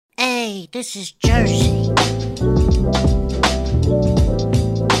Hey, this is Jersey.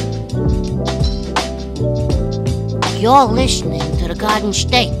 You're listening to the Garden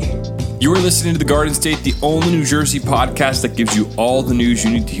State. You are listening to The Garden State, the only New Jersey podcast that gives you all the news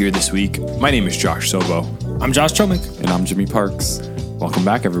you need to hear this week. My name is Josh Sobo. I'm Josh Chomick. And I'm Jimmy Parks. Welcome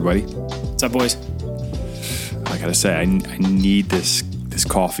back, everybody. What's up, boys? I gotta say, I need this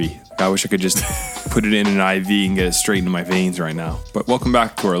coffee. I wish I could just put it in an IV and get it straight into my veins right now. But welcome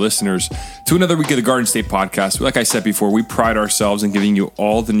back to our listeners to another week of the Garden State podcast. Like I said before, we pride ourselves in giving you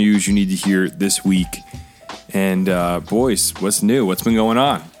all the news you need to hear this week. And boys, what's new? What's been going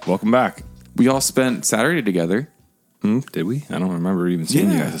on? Welcome back. We all spent Saturday together. Did we? I don't remember even seeing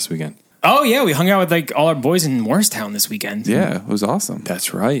you guys this weekend. Oh, yeah. We hung out with like all our boys in Morristown this weekend. Yeah, it was awesome.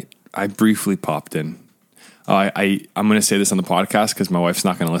 That's right. I briefly popped in. I'm going to say this on the podcast because my wife's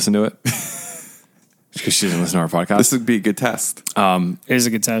not going to listen to it. Because she doesn't listen to our podcast. This would be a good test. It is a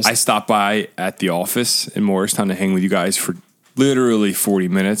good test. I stopped by at the office in Morristown to hang with you guys for literally 40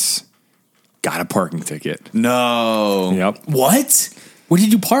 minutes. Got a parking ticket. No. Yep. What? Where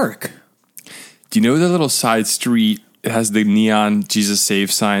did you park? Do you know the little side street? It has the neon Jesus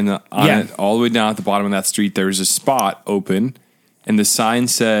Save sign on it. All the way down at the bottom of that street, there's a spot open, and the sign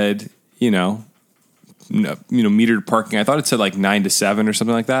said, metered parking. I thought it said like 9 to 7 or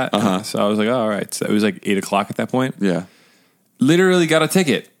something like that. So I was like, oh, all right. So it was like 8 o'clock at that point. Yeah. Literally got a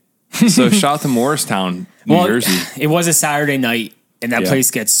ticket. So shout out to Morristown, New Jersey. It was a Saturday night, and that Yeah.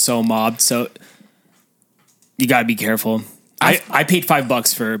 place gets so mobbed. So you got to be careful. I paid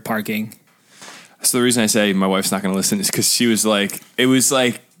 $5 for parking. So the reason I say my wife's not going to listen is because she was like, it was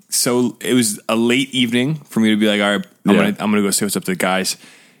a late evening for me to be like, all right, I'm gonna go see what's up to the guys.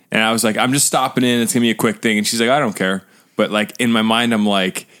 And I was like, I'm just stopping in. It's going to be a quick thing. And she's like, I don't care. But like in my mind, I'm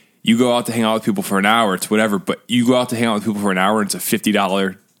like, you go out to hang out with people for an hour, it's whatever. But you go out to hang out with people for an hour, it's a $50, I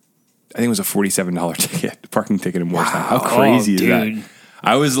think it was a $47 ticket, parking ticket in Morristown. How crazy is that?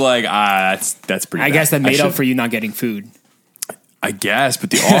 I was like, that's pretty bad. I guess that made up for you not getting food. I guess, but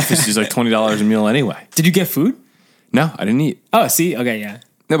the office is like $20 a meal anyway. Did you get food? No, I didn't eat. Oh, see? Okay, yeah.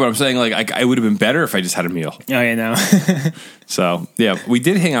 No, but I'm saying like I would have been better if I just had a meal. Oh, yeah, no. So, yeah, we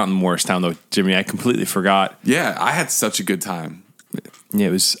did hang out in Morristown, though, Jimmy. I completely forgot. Yeah, I had such a good time.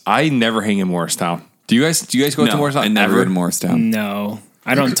 Yeah, I never hang in Morristown. Do you guys go to Morristown? I never go to Morristown. No.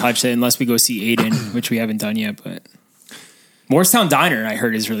 I don't touch it unless we go see Aiden, which we haven't done yet. But Morristown Diner, I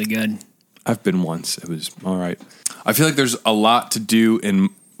heard, is really good. I've been once. It was all right. I feel like there's a lot to do in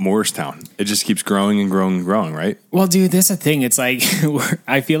Morristown. It just keeps growing and growing and growing, right? Well, dude, that's the thing. It's like,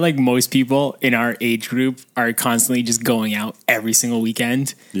 I feel like most people in our age group are constantly just going out every single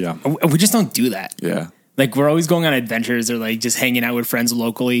weekend. Yeah. We just don't do that. Yeah. Like, we're always going on adventures or like just hanging out with friends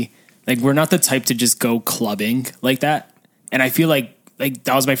locally. Like, we're not the type to just go clubbing like that. And I feel like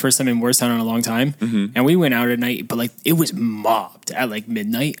that was my first time in Morristown in a long time. Mm-hmm. And we went out at night, but like it was mobbed at like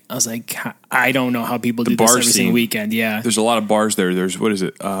midnight. I was like, I don't know how people do this every single weekend. Yeah. There's a lot of bars there. There's, what is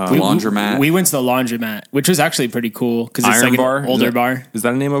it? Laundromat. We went to the Laundromat, which was actually pretty cool because it's Iron like Bar? an older bar. Is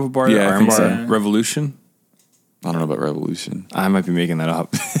that a name of a bar? Yeah, Iron Bar. so. Revolution? I don't know about Revolution. I might be making that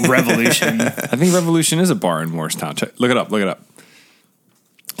up. Revolution. I think Revolution is a bar in Morristown. Look it up.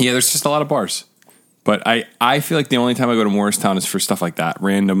 Yeah, there's just a lot of bars. But I feel like the only time I go to Morristown is for stuff like that.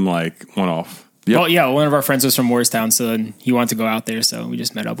 Random, like, one-off. Yep. Well, yeah, one of our friends was from Morristown, so then he wanted to go out there, so we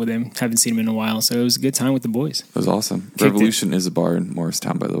just met up with him. Haven't seen him in a while, so it was a good time with the boys. It was awesome. Revolution is a bar in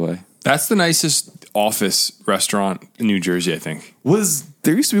Morristown, by the way. That's the nicest office restaurant in New Jersey, I think.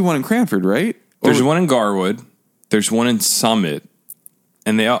 There used to be one in Cranford, right? There's one in Garwood. There's one in Summit.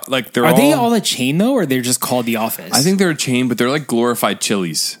 And they all, like, Are they all a chain, though, or they're just called The Office? I think they're a chain, but they're like glorified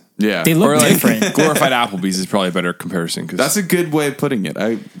Chili's. Yeah. They look or like different. Glorified Applebee's is probably a better comparison. That's a good way of putting it.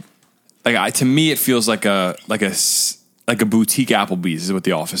 To me, it feels like a boutique Applebee's is what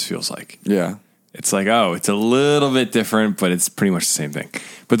The Office feels like. Yeah. It's like, oh, it's a little bit different, but it's pretty much the same thing.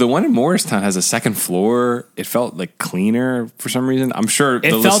 But the one in Morristown has a second floor. It felt like cleaner for some reason. I'm sure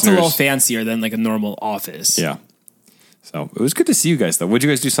it felt a little fancier than like a normal office. Yeah. So it was good to see you guys, though. What did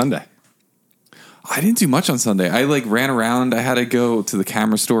you guys do Sunday? I didn't do much on Sunday. I ran around. I had to go to the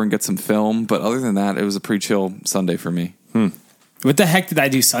camera store and get some film. But other than that, it was a pretty chill Sunday for me. What the heck did I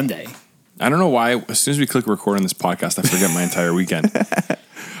do Sunday? I don't know why. As soon as we click record on this podcast, I forget my entire weekend.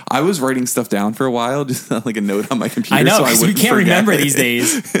 I was writing stuff down for a while, just like a note on my computer. I know, so because we can't remember these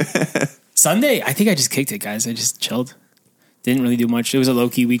days. Sunday, I think I just kicked it, guys. I just chilled. Didn't really do much. It was a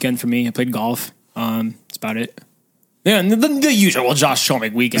low-key weekend for me. I played golf. That's about it. Yeah, the usual Josh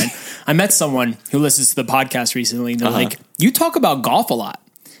Chomick weekend. I met someone who listens to the podcast recently, and they're like, you talk about golf a lot.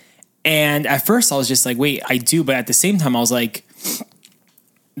 And at first I was just like, wait, I do. But at the same time, I was like,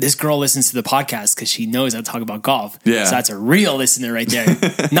 this girl listens to the podcast because she knows I talk about golf. Yeah. So that's a real listener right there.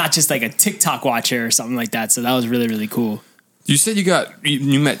 Not just like a TikTok watcher or something like that. So that was really, really cool. You said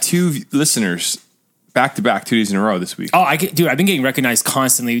you met 2 listeners back to back 2 days in a row this week. Oh, dude, I've been getting recognized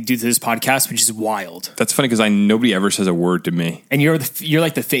constantly due to this podcast, which is wild. That's funny because nobody ever says a word to me. And you're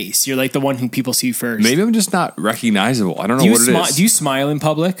like the face. You're like the one who people see first. Maybe I'm just not recognizable. I don't know what it is. Do you smile in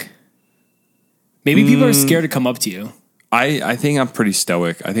public? Maybe people are scared to come up to you. I think I'm pretty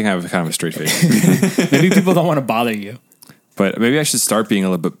stoic. I think I have kind of a straight face. Maybe people don't want to bother you. But maybe I should start being a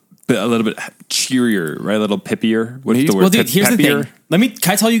little bit cheerier, right? A little pippier. What's the word? Well, dude, here's Peppier? the thing.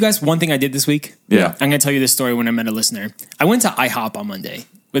 Can I tell you guys one thing I did this week? Yeah. I'm going to tell you this story when I met a listener. I went to IHOP on Monday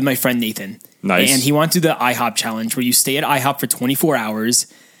with my friend Nathan. Nice. And he wanted to do the IHOP challenge where you stay at IHOP for 24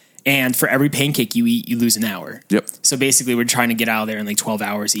 hours and for every pancake you eat, you lose an hour. Yep. So basically we're trying to get out of there in like 12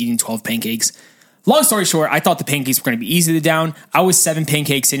 hours, eating 12 pancakes. Long story short, I thought the pancakes were going to be easy to down. I was 7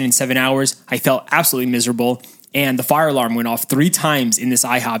 pancakes in 7 hours. I felt absolutely miserable. And the fire alarm went off 3 times in this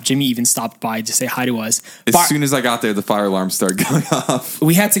IHOP. Jimmy even stopped by to say hi to us. As soon as I got there, the fire alarm started going off.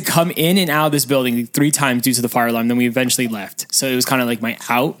 We had to come in and out of this building 3 times due to the fire alarm. Then we eventually left. So it was kind of like my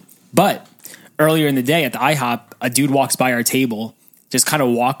out. But earlier in the day at the IHOP, a dude walks by our table, just kind of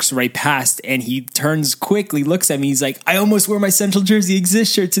walks right past, and he turns quickly, looks at me. He's like, I almost wore my Central Jersey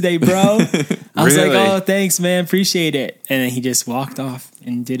Exist shirt today, bro. I was like, Really? oh, thanks, man. Appreciate it. And then he just walked off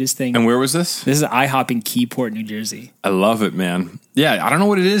and did his thing. And where was this? This is IHOP in Keyport, New Jersey. I love it, man. Yeah, I don't know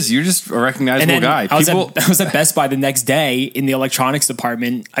what it is. You're just a recognizable guy. I was at Best Buy the next day in the electronics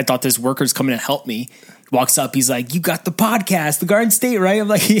department. I thought this worker's coming to help me. Walks up, he's like, you got the podcast, the Garden State, right? I'm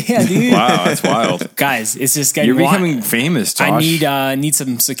like, yeah, dude. Wow, that's wild. Guys, it's just getting You're becoming famous, Josh. I need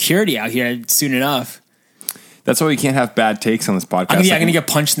some security out here soon enough. That's why we can't have bad takes on this podcast. I'm gonna get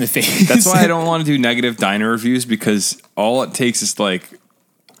punched in the face. That's why I don't want to do negative diner reviews, because all it takes is like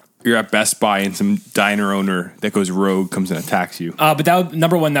you're at Best Buy and some diner owner that goes rogue comes and attacks you. But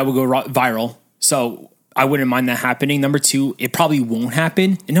number one, that would go viral. So I wouldn't mind that happening. Number 2, it probably won't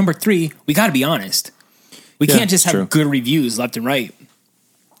happen. And number 3, we got to be honest. We can't just have true. good reviews left and right.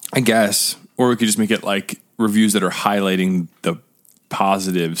 I guess. Or we could just make it like reviews that are highlighting the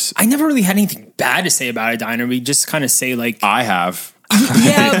positives. I never really had anything bad to say about a diner. We just kind of say like, I have.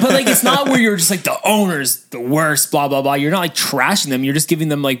 yeah, but like it's not where you're just like the owner's the worst, blah blah blah. You're not like trashing them. You're just giving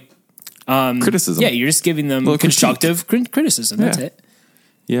them like Criticism. yeah, you're just giving them Little constructive criticism. That's Yeah. it.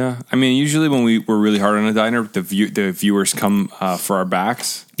 Yeah. I mean, usually when we were really hard on a diner, the viewers come for our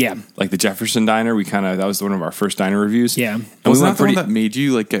backs. Yeah, Like the Jefferson Diner, that was one of our first diner reviews. yeah. And we Wasn't went that the one that made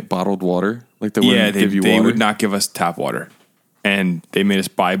you like get bottled water? Like they wouldn't give you they water? would not give us tap water, and they made us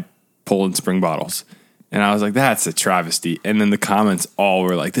buy Poland Spring bottles. And I was like, that's a travesty. And then the comments all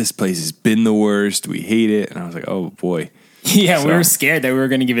were like, this place has been the worst. We hate it. And I was like, oh boy. Yeah, we So- were scared that we were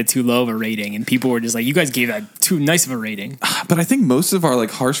going to give it too low of a rating, and people were just like, "You guys gave that too nice of a rating." But I think most of our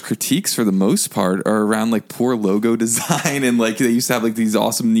like harsh critiques for the most part are around like poor logo design, and like they used to have like these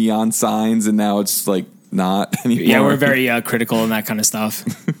awesome neon signs, and now it's like not anymore. Yeah, we're very critical and that kind of stuff.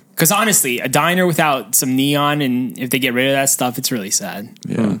 Because honestly, a diner without some neon, and if they get rid of that stuff, it's really sad.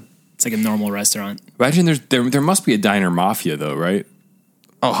 yeah. It's like a normal restaurant. Imagine there must be a diner mafia though, right?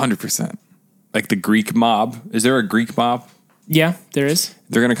 Oh, 100%. Like the Greek mob. Is there a Greek mob? Yeah, there is.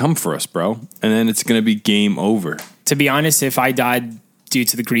 They're going to come for us, bro. And then it's going to be game over. To be honest, if I died due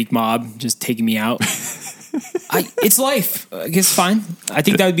to the Greek mob just taking me out, it's life. I guess fine. I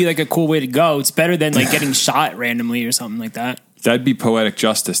think that would be like a cool way to go. It's better than like getting shot randomly or something like that. That'd be poetic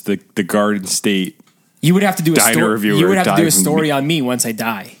justice. The Garden State You would have to do a Diner story. reviewer You would have to do a dies from story me. on me once I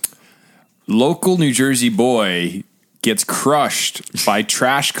die. local New Jersey boy gets crushed by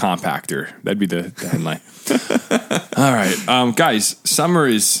trash compactor. That'd be the headline. All right, guys, summer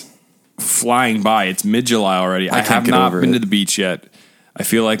is flying by. It's mid-July already. I can't have get not over been it. to the beach yet. I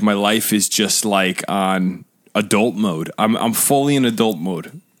feel like my life is just like on adult mode. I'm fully in adult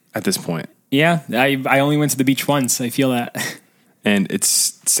mode at this point. Yeah, I only went to the beach once. I feel that. And it's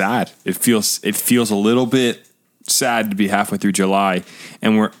sad. It feels a little bit sad to be halfway through July,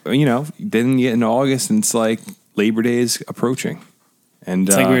 and we're then you get into August, and it's like Labor Day is approaching, and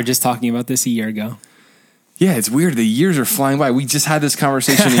It's like we were just talking about this a year ago. yeah, it's weird. The years are flying by. We just had this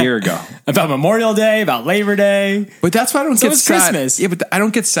conversation a year ago, About Memorial Day, about Labor Day. but that's why I don't So get it's sad. Christmas. Yeah, but I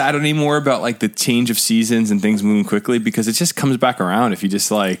don't get sad anymore about like the change of seasons and things moving quickly, because it just comes back around if you just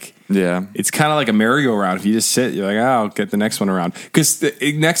like. Yeah. It's kind of like a merry-go-round. If you just sit, you're like, oh, I'll get the next one around. Because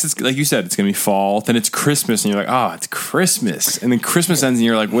next, it's like you said, it's going to be fall. Then it's Christmas, and you're like, oh, it's Christmas. And then Christmas ends, and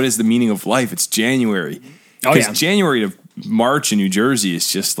you're like, what is the meaning of life? It's January. Oh, Because yeah. January to March in New Jersey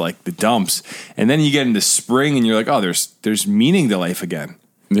is just like the dumps. And then you get into spring, and you're like, oh, there's meaning to life again.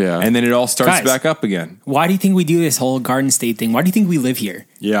 Yeah. And then it all starts Guys. back up again. Why do you think we do this whole Garden State thing? Why do you think we live here?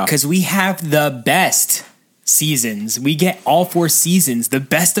 Yeah. Because we have the best seasons. We get all 4 seasons, the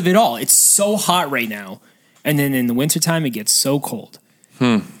best of it all. It's so hot right now. And then in the wintertime, it gets so cold.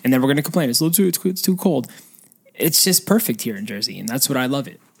 And then we're going to complain. It's a little it's too cold. It's just perfect here in Jersey, and that's what I love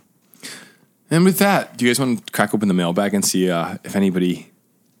it. And with that, do you guys want to crack open the mailbag and see if anybody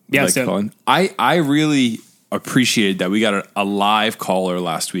would like to call in? I really appreciated that we got a live caller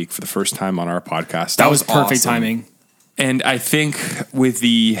last week for the first time on our podcast. That was perfect awesome. timing. And I think with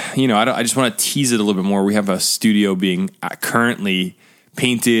the, I just want to tease it a little bit more. We have a studio being currently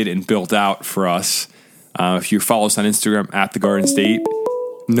painted and built out for us. If you follow us on Instagram at the Garden State.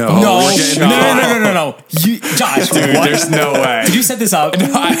 No, No. Josh, dude, what? there's no way. Did you set this up?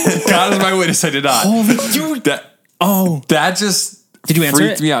 God is my witness, I did not. Holy, you. That just Did you answer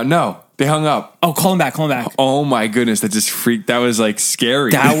freaked it? me out. No, they hung up. Oh, call him back. Oh my goodness, that just freaked. That was like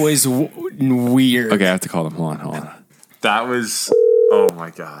scary. That was weird. Okay, I have to call them. Hold on. That was. Oh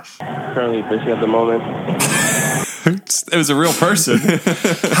my gosh. Currently busy at the moment. It was a real person.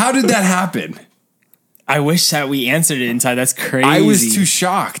 How did that happen? I wish that we answered it inside. That's crazy. I was too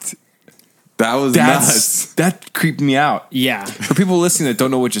shocked. That was nuts. That creeped me out. Yeah. For people listening that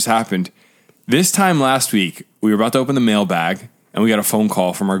don't know what just happened, this time last week, we were about to open the mailbag and we got a phone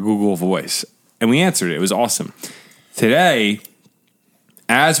call from our Google Voice and we answered it. It was awesome. Today,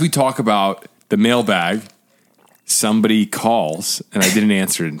 as we talk about the mailbag, somebody calls and I didn't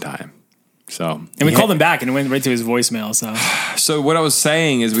answer it in time. And we called him back and it went right to his voicemail. So what I was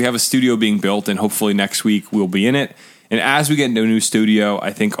saying is we have a studio being built and hopefully next week we'll be in it. And as we get into a new studio,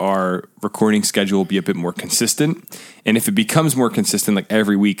 I think our recording schedule will be a bit more consistent. And if it becomes more consistent, like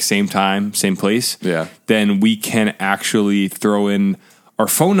every week, same time, same place, then we can actually throw in our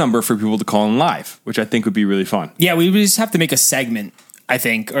phone number for people to call in live, which I think would be really fun. Yeah, we would just have to make a segment, I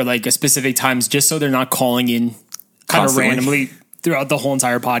think, or like a specific times just so they're not calling in kind of Constantly. randomly throughout the whole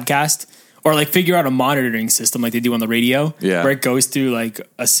entire podcast. Or like figure out a monitoring system like they do on the radio, where it goes through like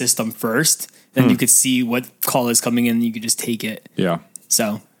a system first, and you could see what call is coming in, and you could just take it. Yeah.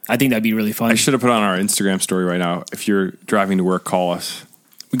 So I think that'd be really fun. I should have put on our Instagram story right now. If you're driving to work, call us.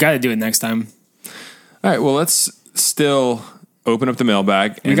 We got to do it next time. All right. Well, let's still open up the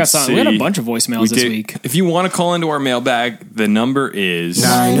mailbag. We got a bunch of voicemails this week. If you want to call into our mailbag, the number is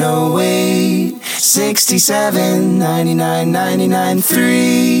 908 67 99 99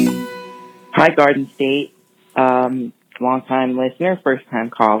 3. Hi, Garden State. Long-time listener, first-time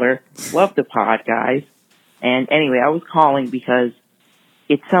caller. Love the pod, guys. And anyway, I was calling because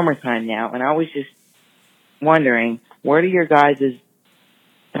it's summertime now, and I was just wondering, what are your guys'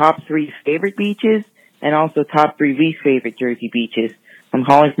 top 3 favorite beaches and also top 3 least favorite Jersey beaches? I'm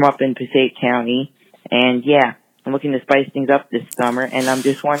calling from up in Passaic County, and yeah, I'm looking to spice things up this summer, and I'm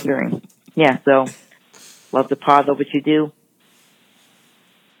just wondering. Yeah, so, love the pod, love what you do.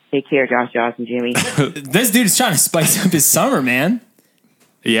 Take care, Josh, and Jimmy. This dude is trying to spice up his summer, man.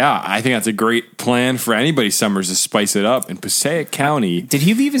 Yeah, I think that's a great plan for anybody's summers to spice it up. In Passaic County. Did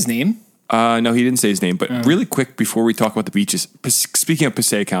he leave his name? No, he didn't say his name. But really quick before we talk about the beaches, speaking of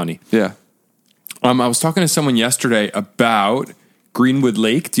Passaic County. Yeah. I was talking to someone yesterday about Greenwood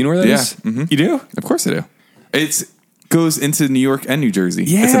Lake. Do you know where that is? Mm-hmm. You do? Of course I do. It goes into New York and New Jersey.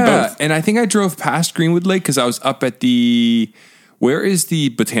 Yeah. It's in both. And I think I drove past Greenwood Lake because I was up at where is the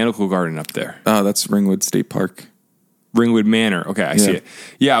botanical garden up there? That's Ringwood State Park. Ringwood Manor. Okay, I see it.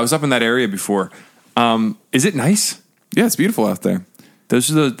 Yeah, I was up in that area before. Is it nice? Yeah, it's beautiful out there.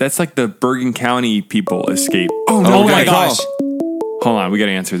 That's like the Bergen County people escape. Oh, we got my a call. gosh. Hold on, we got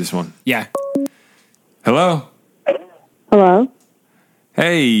to answer this one. Yeah. Hello? Hello?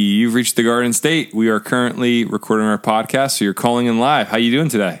 Hey, you've reached the Garden State. We are currently recording our podcast, so you're calling in live. How you doing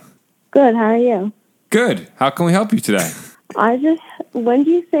today? Good, how are you? Good. How can we help you today? When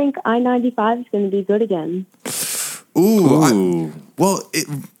do you think I-95 is going to be good again? Ooh.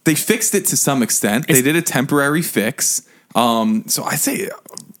 They fixed it to some extent. They did a temporary fix. So I'd say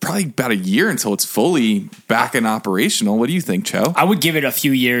probably about a year until it's fully back and operational. What do you think, Cho? I would give it a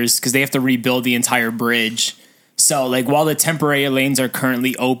few years because they have to rebuild the entire bridge. So, like, while the temporary lanes are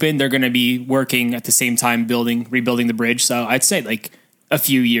currently open, they're going to be working at the same time rebuilding the bridge. So I'd say, like, a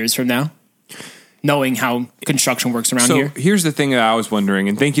few years from now, knowing how construction works around here. So here's the thing that I was wondering,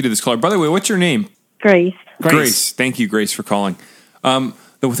 and thank you to this caller. By the way, what's your name? Grace. Grace. Thank you, Grace, for calling. The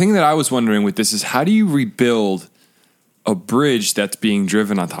thing that I was wondering with this is how do you rebuild a bridge that's being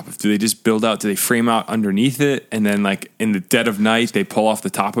driven on top of? Do they just do they frame out underneath it and then like in the dead of night they pull off the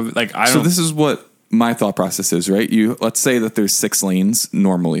top of it? Like So this is what my thought process is, right? Let's say that there's 6 lanes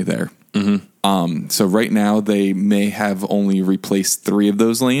normally there. Mm-hmm. So right now they may have only replaced 3 of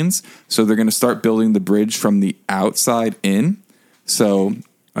those lanes. So they're going to start building the bridge from the outside in. So,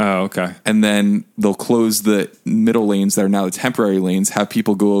 okay. And then they'll close the middle lanes that are now the temporary lanes, have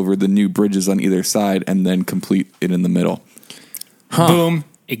people go over the new bridges on either side, and then complete it in the middle. Boom.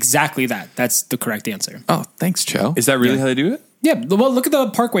 Exactly that. That's the correct answer. Oh, thanks, Cho. Is that really how they do it? Yeah, well, look at the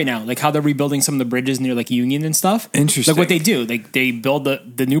Parkway now, like how they're rebuilding some of the bridges near like Union and stuff. Interesting. Like what they do, like they build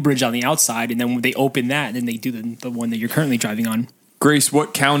the new bridge on the outside, and then when they open that, and then they do the one that you're currently driving on. Grace,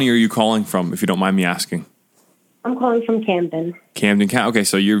 what county are you calling from, if you don't mind me asking? I'm calling from Camden. Camden County. Okay,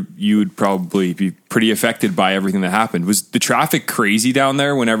 so you would probably be pretty affected by everything that happened. Was the traffic crazy down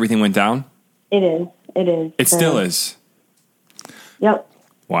there when everything went down? It is. It is. It still is. Yep.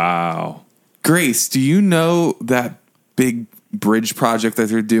 Wow. Grace, do you know that big bridge project that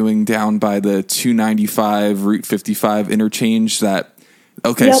they're doing down by the 295 Route 55 interchange? Yep.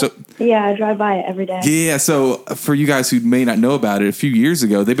 So yeah, I drive by it every day. yeah, so for you guys who may not know about it, a few years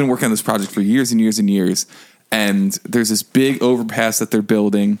ago, they've been working on this project for years and years and years. And there's this big overpass that they're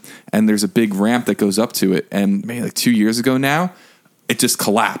building, and there's a big ramp that goes up to it. And maybe like 2 years ago now, it just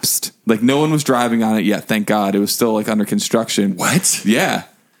collapsed. Like no one was driving on it yet, thank God. It was still like under construction. What? Yeah.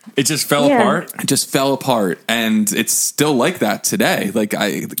 It just fell apart? It just fell apart, and it's still like that today. Like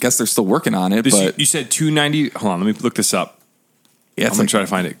I guess they're still working on it. But you said 290. Hold on, let me look this up. Yeah, I'm gonna try to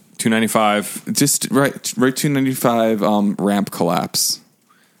find it. 295. Just right 295 ramp collapse.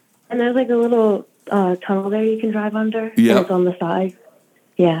 And there's like a little tunnel there you can drive under. Yeah. And it's on the side.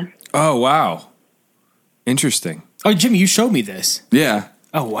 Yeah. Oh wow, interesting. Oh, Jimmy, you showed me this. Yeah.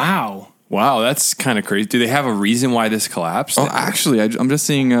 Oh wow. Wow, that's kind of crazy. Do they have a reason why this collapsed? Oh, actually, I'm just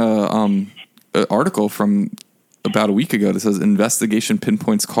seeing an article from about a week ago that says investigation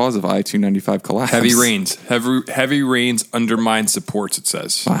pinpoints cause of I-295 collapse. Heavy rains undermine supports, it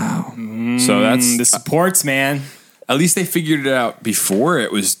says. Wow. So that's The supports, man. at least they figured it out before it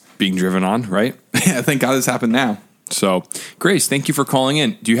was being driven on, right? Yeah, thank God this happened now. So, Grace, thank you for calling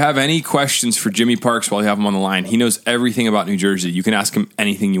in. Do you have any questions for Jimmy Parks while you have him on the line? He knows everything about New Jersey. You can ask him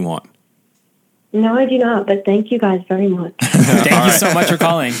anything you want. No, I do not, but thank you guys very much. Thank you so much for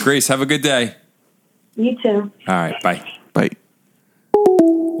calling. Grace, have a good day. You too. All right, bye. Bye.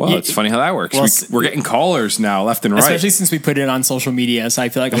 Well, it's funny how that works. Well, We're getting callers now, left and right. Especially since we put it on social media, so I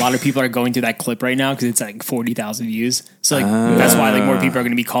feel like a lot of people are going through that clip right now because it's like 40,000 views. So like that's why like more people are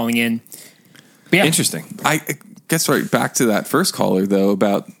going to be calling in. But yeah. Interesting. I guess right back to that first caller though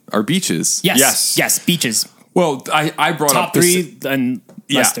about our beaches. Yes. Beaches. Well, I brought Top up three and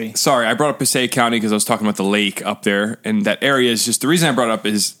last three. Sorry, I brought up Passaic County because I was talking about the lake up there, and that area is just the reason I brought it up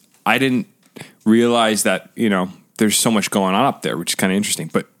is I didn't realize that there's so much going on up there, which is kind of interesting.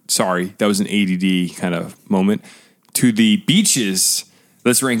 But sorry, that was an ADD kind of moment. To the beaches,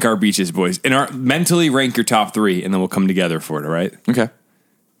 let's rank our beaches, boys, and mentally rank your top 3, and then we'll come together for it. All right? Okay.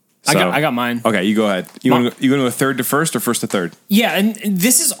 I got mine. Okay, you go ahead. You want to go third to first or first to third? Yeah, and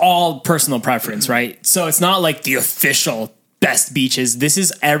this is all personal preference, right? So it's not like the official best beaches. This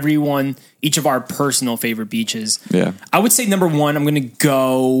is each of our personal favorite beaches. Yeah. I would say number 1, I'm going to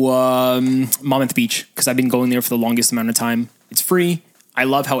go Monmouth Beach because I've been going there for the longest amount of time. It's free. I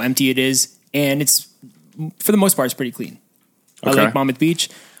love how empty it is, and it's, for the most part, it's pretty clean. Okay. I like Monmouth Beach.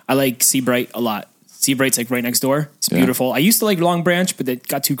 I like Seabright a lot. Seabright's like right next door. It's beautiful. I used to like Long Branch, but it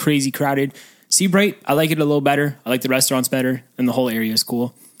got too crazy crowded. Seabright, I like it a little better. I like the restaurants better, and the whole area is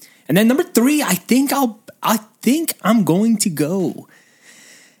cool. And then number 3, I think I'm going to go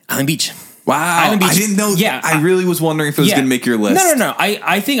Island Beach. Wow. Island Beach. I didn't know. Yeah. I really was wondering if it was going to make your list. No.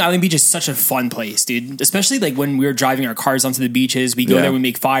 I think Island Beach is such a fun place, dude. Especially like when we're driving our cars onto the beaches. We go there, we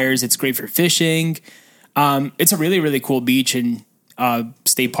make fires. It's great for fishing. It's a really, really cool beach in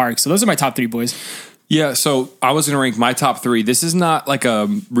State Park. So those are my top 3, boys. Yeah, so I was going to rank my top 3. This is not like a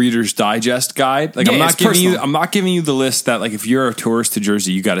Reader's Digest guide. Like I'm not giving you the list that like if you're a tourist to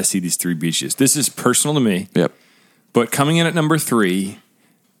Jersey, you got to see these 3 beaches. This is personal to me. Yep. But coming in at number 3, do you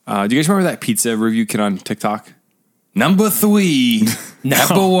guys remember that pizza review kid on TikTok? Number 3,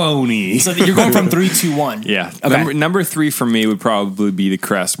 pepperoni. So you're going from 3 to 1. Yeah. Okay. Number 3 for me would probably be the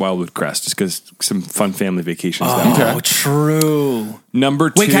Crest, Wildwood Crest, just because some fun family vacations down there. Oh, true. Number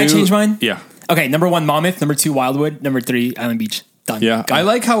 2. Wait, can I change mine? Yeah. Okay, number 1, Monmouth. Number 2, Wildwood. Number 3, Island Beach. Done. Yeah. Go. I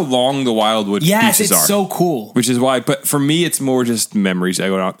like how long the Wildwood Yes, beaches it's are. so cool. Which is why, but for me, it's more just memories. I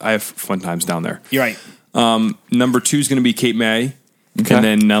go out, I have fun times down there. You're right. Number 2 is going to be Cape May. Okay. And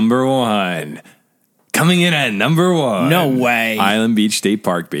then number 1, coming in at number 1. No way. Island Beach State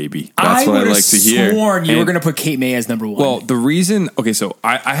Park, baby. That's what I would've like to hear. sworn you were And- going to put Cape May as number 1. Well, the reason, okay, so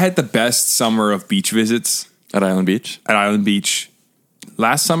I had the best summer of beach visits At Island Beach. at Island Beach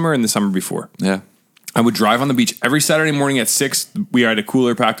last summer and the summer before. Yeah. I would drive on the beach every Saturday morning at 6. We had a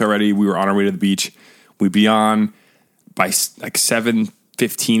cooler packed already. We were on our way to the beach. We'd be on by like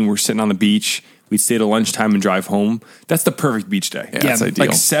 7:15. We're sitting on the beach. We'd stay to lunchtime and drive home. That's the perfect beach day. Yeah, that's ideal.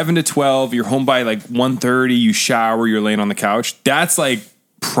 Like 7 to 12. You're home by like 1:30. You shower. You're laying on the couch. That's like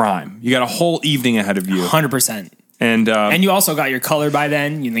prime. You got a whole evening ahead of you. 100%. And you also got your color by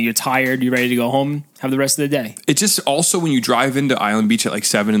then. You know, you're tired. You're ready to go home. Have the rest of the day. it just also, when you drive into Island Beach at like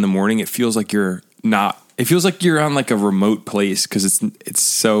 7 in the morning, it feels like you're not. It feels like you're on like a remote place because it's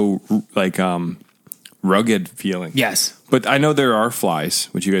so like rugged feeling. Yes. But I know there are flies,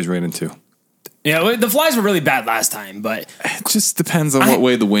 which you guys ran into. Yeah, the flies were really bad last time, but It just depends on what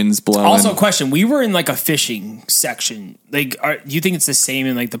way the wind's blowing. also, question: we were in like a fishing section. Like, do you think it's the same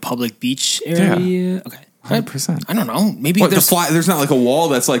in like the public beach area? Okay, 100%. I don't know. Maybe What, there's there's not like a wall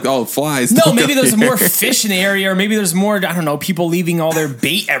that's like, oh, flies. no. don't Maybe go there's here. more fish in the area, or maybe there's more. I don't know. People leaving all their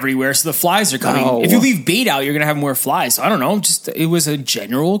bait everywhere, so the flies are coming. No. If you leave bait out, you're gonna have more flies. So I don't know. Just it was a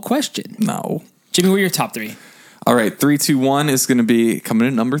general question. No. Jimmy, what are your top 3? All right, 3, 2, 1 is going to be coming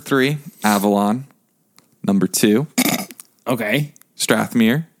in number 3, Avalon. Number 2, Okay.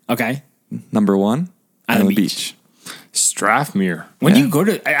 Strathmere. Okay. Number 1, Island Beach. Beach. Strathmere. When do Yeah. you go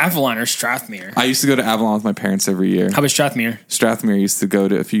to Avalon or Strathmere? I used to go to Avalon with my parents every year. How about Strathmere? Strathmere used to go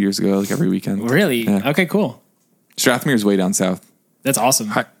to a few years ago, like every weekend. Really? Yeah. Okay, cool. Strathmere's way down south. That's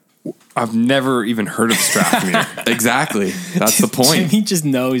awesome. I've never even heard of Strathmere. Exactly. That's the point. Jimmy just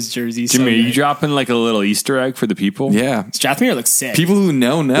knows Jersey. So Jimmy, are you good. dropping like a little Easter egg for the people? Yeah. Strathmere looks sick. People who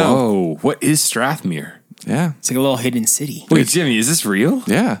know. Whoa, what is Strathmere? Yeah. It's like a little hidden city. Wait, Jimmy, is this real?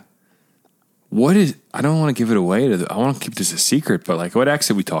 Yeah. What is? I don't want to give it away. I want to keep this a secret. But like, what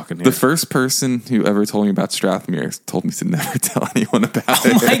exit are we talking here? The first person who ever told me about Strathmere told me to never tell anyone about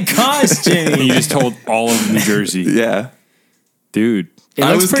it. Oh my gosh, Jimmy. you just told all of New Jersey, Yeah. dude. It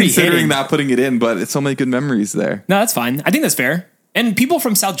I looks was pretty considering hidden. not putting it in, but it's so many good memories there. No, that's fine. I think that's fair. And people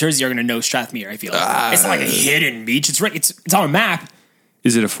from South Jersey are going to know Strathmere, I feel like. It's not like a hidden beach. It's right. It's on a map.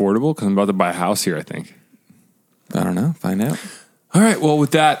 Is it affordable? Because I'm about to buy a house here. I think. I don't know. Find out. All right. Well,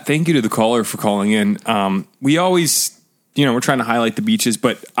 with that, thank you to the caller for calling in. We always, we're trying to highlight the beaches,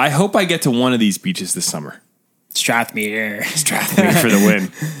 but I hope I get to one of these beaches this summer. Strathmere. Strathmere for the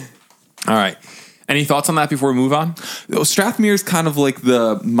win. All right. Any thoughts on that before we move on? Strathmere is kind of like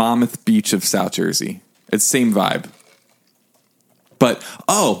the Monmouth Beach of South Jersey. It's same vibe. But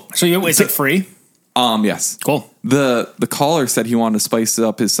So is it free? yes. Cool. The caller said he wanted to spice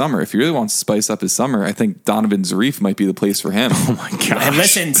up his summer. If he really wants to spice up his summer, I think Donovan's Reef might be the place for him. Oh my gosh. And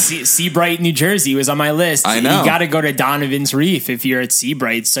listen, Seabright, New Jersey was on my list. I know. You got to go to Donovan's Reef if you're at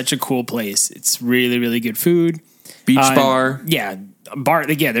Seabright. It's such a cool place. It's really, really good food. Beach bar. Yeah.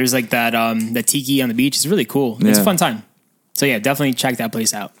 Bar. Yeah, there's like that the tiki on the beach. It's really cool. It's a Yeah. fun time. So yeah, definitely check that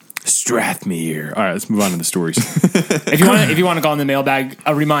place out. Strathmere. All right, let's move on to the stories. If you want to call in the mailbag,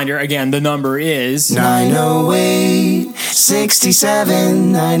 a reminder again, the number is 908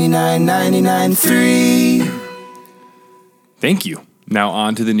 67 99 99 3. Thank you. Now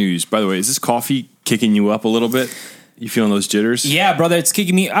on to the news. By the way, is this coffee kicking you up a little bit? You feeling those jitters? Yeah, brother, it's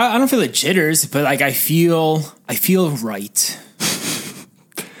kicking me. I don't feel the jitters, but like I feel right.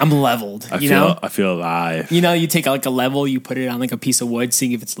 I'm leveled. I feel alive. You take like a level, you put it on like a piece of wood,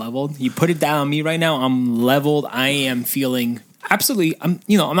 seeing if it's leveled. You put it down on me right now. I'm leveled. I am feeling absolutely. I'm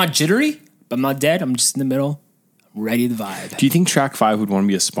not jittery, but I'm not dead. I'm just in the middle. I'm ready to vibe. Do you think Track 5 would want to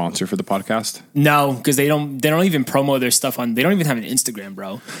be a sponsor for the podcast? No, because they don't even promo their stuff on. They don't even have an Instagram,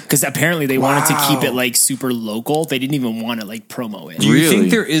 bro. Because apparently they wanted to keep it like super local. They didn't even want to like promo it. Do you Really?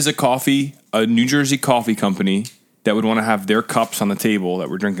 think there is a New Jersey coffee company that would want to have their cups on the table that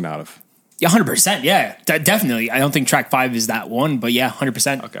we're drinking out of? Yeah, 100%. Yeah, definitely. I don't think Track 5 is that one, but yeah,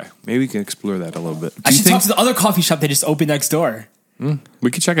 100%. Okay, maybe we can explore that a little bit. I should talk to the other coffee shop that just opened next door. We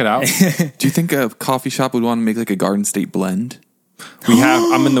could check it out. Do you think a coffee shop would want to make like a Garden State blend? We have.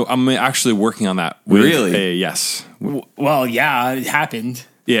 I'm actually working on that. Really? Yes. Well, yeah, it happened.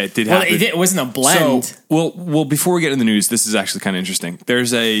 Yeah, it did Well, happen. it wasn't a blend. So, well, before we get into the news, this is actually kind of interesting.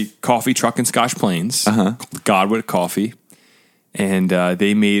 There's a coffee truck in Scotch Plains, Godwood Coffee, and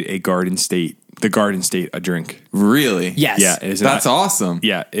they made the Garden State a drink. Really? Yes. Yeah, That's awesome.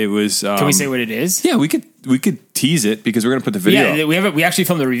 Yeah, it was. Can we say what it is? Yeah, we could tease it because we're gonna put the video. Yeah, we actually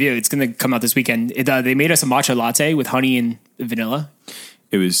filmed a review. It's going to come out this weekend. They made us a matcha latte with honey and vanilla,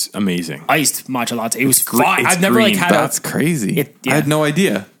 It was amazing. iced matcha latte. It was green. fine. It's I've never like green. had That's crazy. yeah. I had no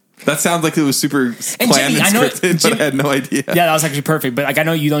idea. That sounds like it was super And planned Jimmy, and I know- scripted, but Jimmy- I had no idea. Yeah, that was actually perfect. But like, I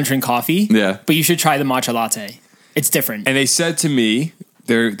know you don't drink coffee. Yeah. But you should try the matcha latte. It's different. And they said to me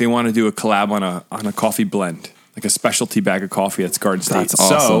they want to do a collab on a coffee blend. like a specialty bag of coffee that's Garden State. That's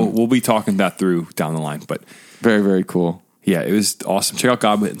awesome. So we'll be talking that through down the line. But Very, very cool. yeah, it was awesome. Check out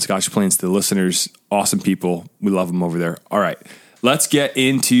Goblet and Scotch Plains. The listeners, awesome people. We love them over there. All right, let's get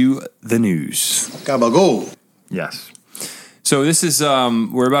into the news. Gabagool. Yes. So this is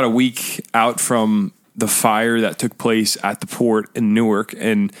we're about a week out from the fire that took place at the port in Newark,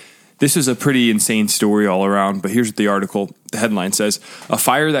 and this is a pretty insane story all around. But here's what the headline says: a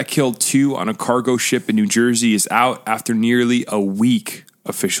fire that killed 2 on a cargo ship in New Jersey is out after nearly a week,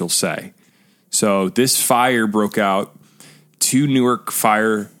 officials say. So this fire broke out. 2 Newark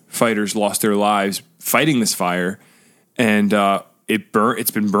firefighters lost their lives fighting this fire, and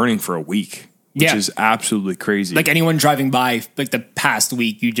it's been burning for a week. Which is absolutely crazy. Like anyone driving by, like the past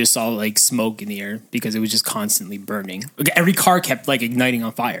week, you just saw like smoke in the air because it was just constantly burning. Like every car kept like igniting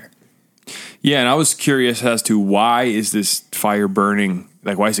on fire. Yeah, and I was curious as to why is this fire burning?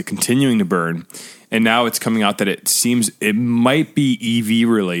 Like, why is it continuing to burn? And now it's coming out that it seems it might be EV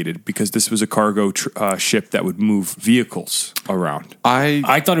related because this was a cargo ship that would move vehicles around.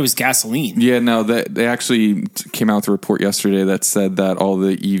 I thought it was gasoline. Yeah, no, they actually came out with a report yesterday that said that all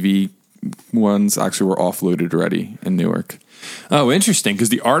the EV ones actually were offloaded already in Newark. Oh, interesting. Because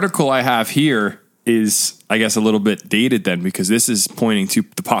the article I have here is, I guess, a little bit dated then because this is pointing to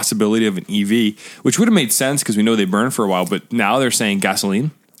the possibility of an EV, which would have made sense because we know they burn for a while, but now they're saying gasoline.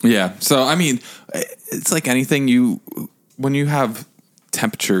 Yeah. So, I mean, it's like anything when you have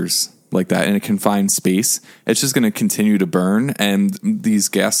temperatures like that in a confined space, it's just going to continue to burn and these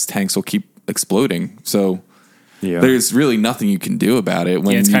gas tanks will keep exploding. So, there's really nothing you can do about it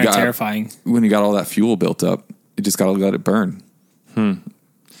when it's you kind of got terrifying. When you got all that fuel built up. You just got to let it burn.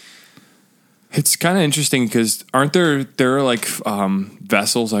 It's kind of interesting because aren't there are like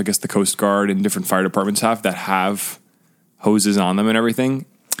vessels, I guess the Coast Guard and different fire departments have hoses on them and everything?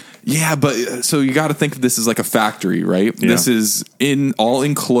 Yeah, but so you got to think of this as like a factory, right? Yeah. This is all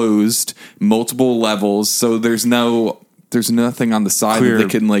enclosed, multiple levels. So there's nothing on the side that they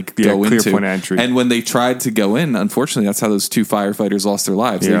can go into. Point of entry. And when they tried to go in, unfortunately, that's how those 2 firefighters lost their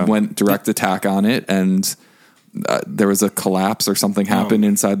lives. Yeah. They went direct attack on it, and there was a collapse or something happened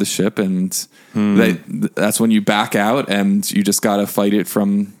inside the ship, and that's when you back out, and you just got to fight it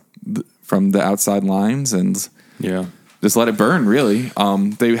from the outside lines, and just let it burn. Really,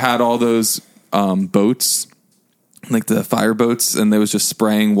 they had all those boats. Like the fire boats, and they was just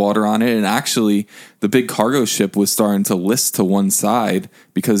spraying water on it. And actually, the big cargo ship was starting to list to one side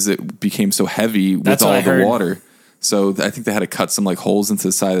because it became so heavy with all the water. So I think they had to cut some holes into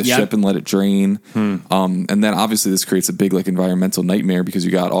the side of the ship and let it drain. And then obviously this creates a big environmental nightmare because you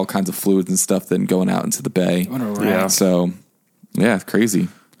got all kinds of fluids and stuff then going out into the bay. So it's crazy.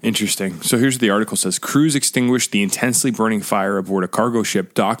 Interesting. So here's what the article says. Crews extinguished the intensely burning fire aboard a cargo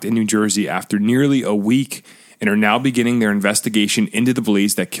ship docked in New Jersey after nearly a week and are now beginning their investigation into the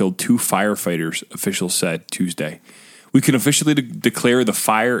blaze that killed 2 firefighters, officials said Tuesday. We can officially declare the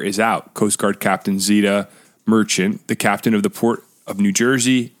fire is out, Coast Guard Captain Zita Merchant, the captain of the Port of New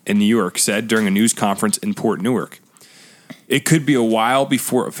Jersey and New York, said during a news conference in Port Newark. It could be a while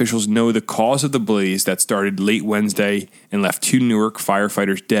before officials know the cause of the blaze that started late Wednesday and left 2 Newark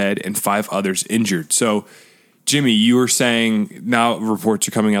firefighters dead and 5 others injured. So, Jimmy, you were saying now reports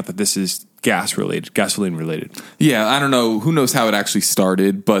are coming out that this is gasoline related. Yeah, I don't know. Who knows how it actually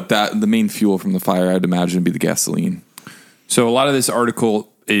started, but the main fuel from the fire, I'd imagine, would be the gasoline. So a lot of this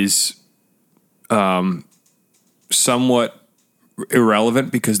article is somewhat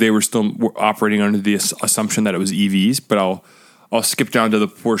irrelevant because they were still operating under the assumption that it was EVs, but I'll skip down to the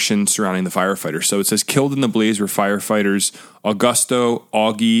portion surrounding the firefighters. So it says killed in the blaze were firefighters Augusto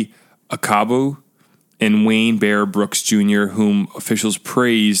Augie Acabo and Wayne Bear Brooks Jr., whom officials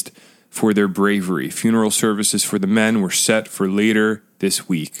praised for their bravery. Funeral services for the men were set for later this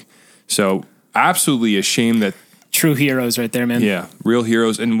week. So absolutely a shame that... True heroes right there, man. Yeah, real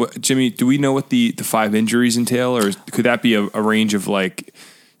heroes. And Jimmy, do we know what the 5 injuries entail? Or could that be a range of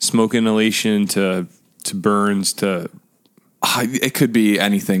smoke inhalation to burns to... It could be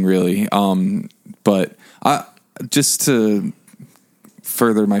anything really. But just to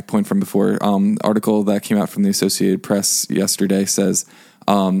further my point from before, article that came out from the Associated Press yesterday says...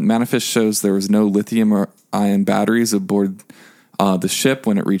 manifest shows there was no lithium-ion batteries aboard the ship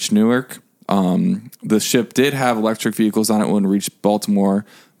when it reached Newark. The ship did have electric vehicles on it when it reached Baltimore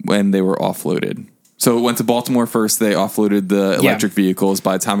when they were offloaded. So it went to Baltimore first. They offloaded the electric vehicles.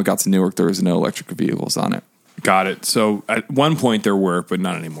 By the time it got to Newark, there was no electric vehicles on it. Got it. So at one point there were, but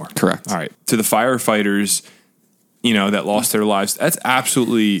not anymore. Correct. All right. To the firefighters, that lost their lives. That's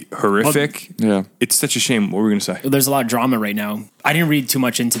absolutely horrific. Yeah. It's such a shame. What were we going to say? There's a lot of drama right now. I didn't read too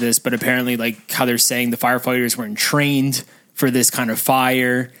much into this, but apparently like how they're saying the firefighters weren't trained for this kind of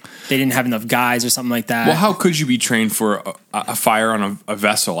fire. They didn't have enough guys or something like that. Well, how could you be trained for a fire on a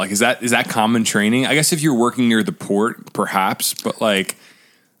vessel? Like, is that common training? I guess if you're working near the port, perhaps, but like,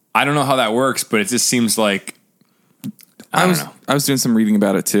 I don't know how that works, but it just seems like, I don't know. I was doing some reading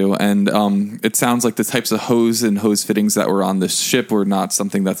about it too, and it sounds like the types of hose and hose fittings that were on this ship were not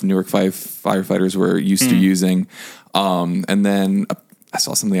something that the Newark firefighters were used to using. And then I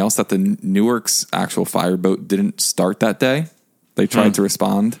saw something else that the Newark's actual fireboat didn't start that day. They tried to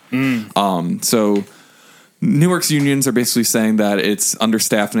respond. So Newark's unions are basically saying that it's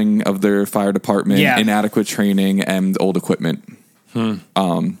understaffing of their fire department, inadequate training, and old equipment.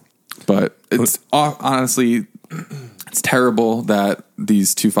 But it's honestly, it's terrible that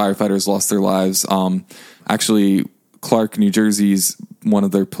these two firefighters lost their lives. Actually, Clark, New Jersey's one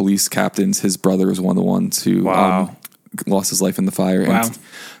of their police captains, his brother was one of the ones who lost his life in the fire. Wow. And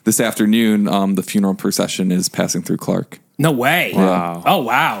this afternoon, the funeral procession is passing through Clark. No way. Wow. Oh,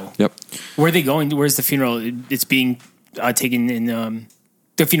 wow. Yep. Where are they going? Where's the funeral? It's being taken in,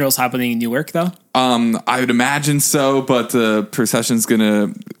 the funeral's happening in Newark though? I would imagine so, but the procession's going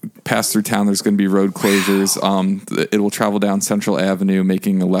to pass through town. There's going to be road closures. It will travel down Central Avenue,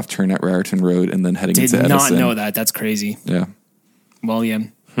 making a left turn at Raritan Road, and then heading into Edison. Did not know that. That's crazy. Yeah. Well, yeah.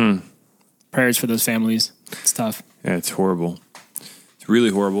 Prayers for those families. It's tough. Yeah, it's horrible. It's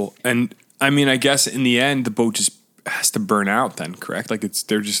really horrible. And I mean, I guess in the end, the boat just has to burn out then, correct? Like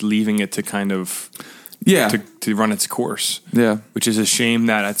they're just leaving it to kind of to run its course. Yeah. Which is a shame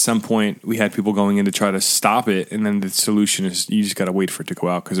that at some point we had people going in to try to stop it, and then the solution is you just got to wait for it to go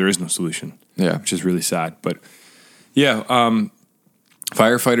out because there is no solution. Yeah. Which is really sad. But yeah,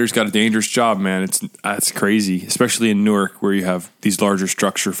 firefighters got a dangerous job, man. It's crazy, especially in Newark where you have these larger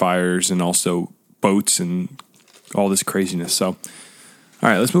structure fires and also boats and all this craziness. So, all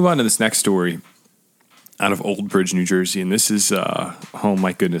right, let's move on to this next story out of Old Bridge, New Jersey. And this is, oh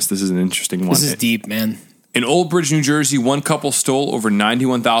my goodness, this is an interesting one. This is deep, man. In Old Bridge, New Jersey, one couple stole over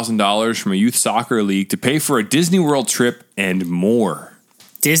 $91,000 from a youth soccer league to pay for a Disney World trip and more.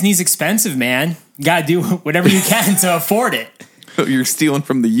 Disney's expensive, man. You got to do whatever you can to afford it. You're stealing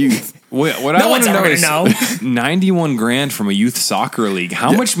from the youth. What No I want one's to know ever is gonna know. $91,000 from a youth soccer league.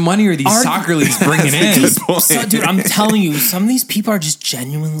 How much money are these soccer leagues bringing in? So, dude, I'm telling you, some of these people are just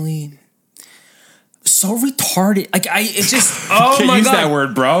genuinely so retarded. Like, it's just, oh Can't my use God. that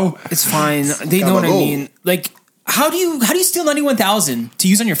word, bro. It's fine. They know what I mean. Like, how do you steal $91,000 to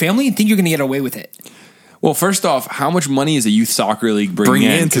use on your family and think you're going to get away with it? Well, first off, how much money is a youth soccer league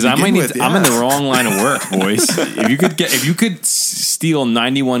bringing in? Because I might need. I'm in the wrong line of work, boys. if you could steal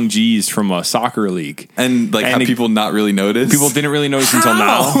 91 G's from a soccer league, And have people not really notice? people didn't really notice until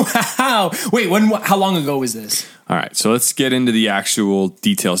now. How? Wait, how long ago was this? All right, so let's get into the actual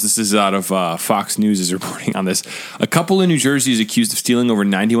details. This is out of Fox News is reporting on this. A couple in New Jersey is accused of stealing over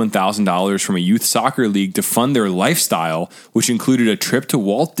 $91,000 from a youth soccer league to fund their lifestyle, which included a trip to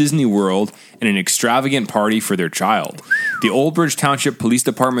Walt Disney World and an extravagant party for their child. The Old Bridge Township Police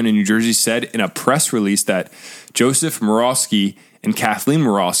Department in New Jersey said in a press release that Joseph Morosky and Kathleen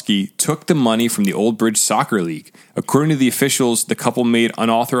Morosky took the money from the Old Bridge Soccer League. According to the officials, the couple made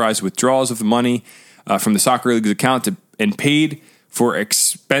unauthorized withdrawals of the money from the soccer league's account and paid for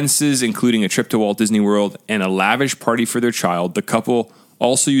expenses, including a trip to Walt Disney World and a lavish party for their child. The couple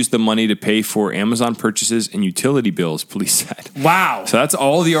also used the money to pay for Amazon purchases and utility bills, police said. Wow. So that's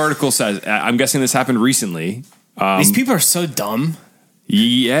all the article says. I'm guessing this happened recently. These people are so dumb.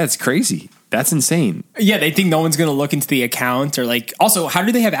 Yeah, it's crazy. That's insane. Yeah, they think no one's going to look into the account or also, how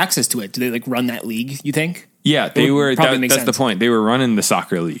do they have access to it? Do they run that league, you think? Yeah, they were. That's sense. the point. They were running the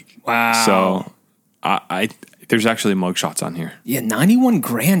soccer league. Wow. So there's actually mugshots on here. Yeah,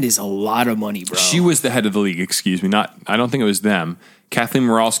 $91,000 is a lot of money, bro. She was the head of the league, excuse me. I don't think it was them. Kathleen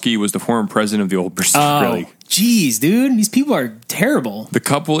Morosky was the former president of the Old Bridge Soccer League. Jeez, dude. These people are terrible. The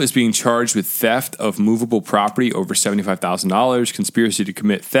couple is being charged with theft of movable property over $75,000, conspiracy to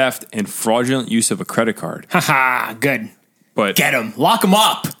commit theft, and fraudulent use of a credit card. Haha, good. But Get them. Lock them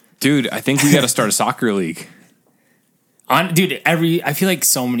up. dude, I think we got to start a soccer league. I feel like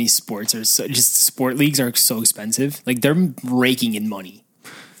so many sports are just sport leagues are so expensive. Like they're raking in money.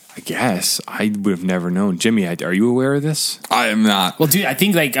 I guess. I would have never known. Jimmy, are you aware of this? I am not. Well, dude, I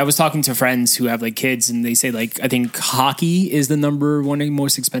think I was talking to friends who have kids and they say I think hockey is the number one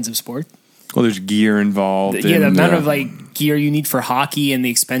most expensive sport. Well, there's gear involved. Yeah, the amount of gear you need for hockey and the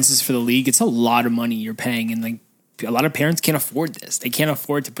expenses for the league, it's a lot of money you're paying, and a lot of parents can't afford this. They can't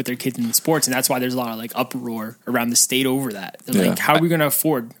afford to put their kids in sports, and that's why there's a lot of like uproar around the state over that. They're like, how are we going to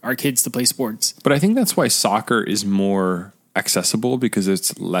afford our kids to play sports? But I think that's why soccer is more accessible because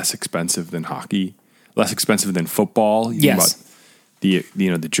it's less expensive than hockey, less expensive than football. You think about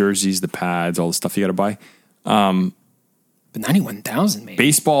the jerseys, the pads, all the stuff you got to buy. But 91,000, man.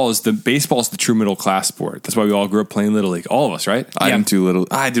 Baseball is the true middle class sport. That's why we all grew up playing Little League. All of us, right? I didn't do Little.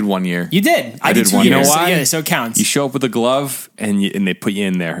 I did 1 year. You did. I did 2 1 years. year. So, why? yeah, so it counts. You show up with a glove and they put you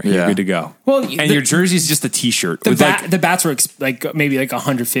in there. And You're good to go. Well, and your jersey is just a T-shirt. The, with the bats were maybe like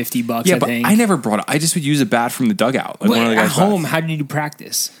 $150. Yeah, I but think. I never brought it. I just would use a bat from the dugout. Like Well, one of the at guys' home, bats. how did you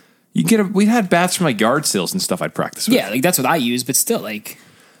practice? We had bats from like yard sales and stuff I'd practice with. Yeah, like that's what I use, but still, like.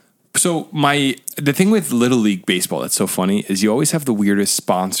 So the thing with Little League baseball that's so funny is you always have the weirdest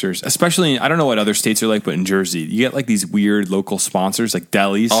sponsors, especially I don't know what other states are like, but in Jersey, you get like these weird local sponsors like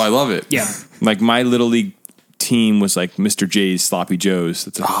delis. Oh, I love it. Yeah. Like my Little League team was like Mr. J's Sloppy Joe's.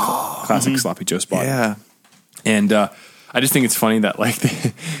 That's a classic Sloppy Joe spot. Yeah. And I just think it's funny that like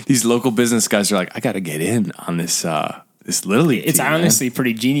these local business guys are like, I got to get in on this Little League It's team, honestly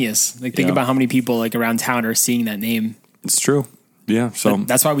pretty genius. Like think Yeah. about how many people like around town are seeing that name. It's true. Yeah. So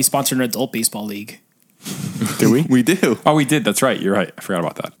That's why we sponsored an adult baseball league. do we? We do. Oh, we did. That's right. You're right. I forgot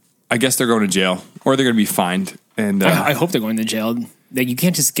about that. I guess they're going to jail or they're going to be fined. And I hope they're going to jail. Like you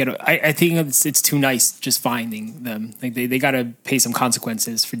can't just get. I think it's too nice just finding them. Like they got to pay some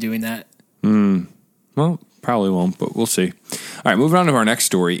consequences for doing that. well, probably won't, but we'll see. All right, moving on to our next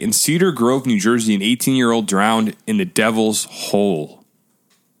story. In Cedar Grove, New Jersey, an 18-year-old drowned in the Devil's Hole.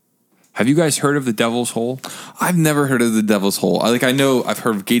 Have you guys heard of the Devil's Hole? I've never heard of the Devil's Hole. I know I've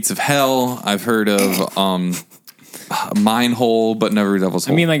heard of Gates of Hell. I've heard of Mine Hole, but never Devil's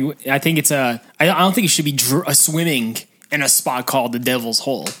Hole. I mean, like I think it's I don't think it should be swimming in a spot called the Devil's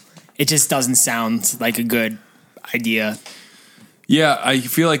Hole. It just doesn't sound like a good idea. Yeah, I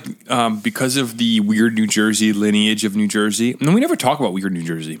feel like because of the weird New Jersey lineage of New Jersey, and we never talk about weird New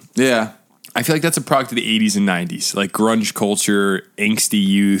Jersey. yeah. I feel like that's a product of the 80s and 90s, like grunge culture, angsty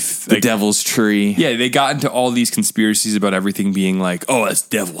youth. The Like, Devil's Tree. yeah, they got into all these conspiracies about everything being like, oh, that's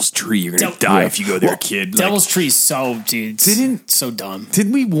Devil's Tree. You're going to die if you go there, kid. Like, Devil's Tree is so so dumb.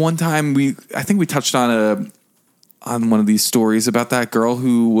 Didn't we one time I think we touched on one of these stories about that girl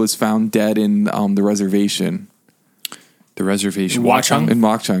who was found dead in the reservation. the reservation. Watchung? In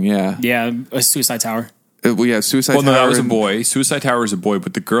Wakchung, yeah. Yeah, a suicide tower. We have Suicide Well, no, Tower. that was a and- boy. Suicide Tower was a boy,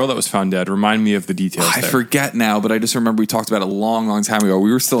 but the girl that was found dead, remind me of the details I there. forget now, but I just remember we talked about it a long, long time ago.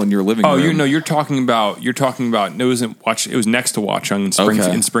 We were still in your living Oh, room. you're talking about, it was next to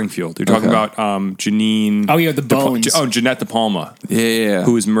Watchung in Springfield. You're talking about Janine. Oh, yeah, the bones. Jeanette De Palma. Yeah.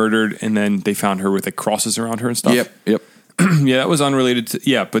 Who was murdered, and then they found her with like crosses around her and stuff. Yep. Yeah, that was unrelated to,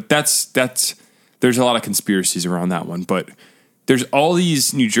 yeah, but that's, there's a lot of conspiracies around that one, but there's all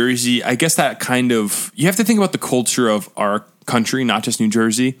these New Jersey, I guess that kind of, you have to think about the culture of our country, not just New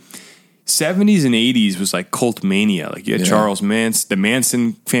Jersey. 70s and 80s was like cult mania. Like you had Charles Manson, the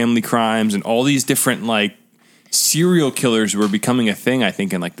Manson family crimes, and all these different like serial killers were becoming a thing, I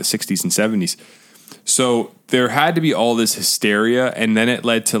think, in like the 60s and 70s. So there had to be all this hysteria, and then it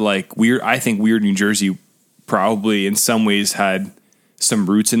led to like weird New Jersey probably in some ways had some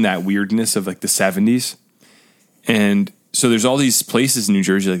roots in that weirdness of like the 70s. And so there's all these places in New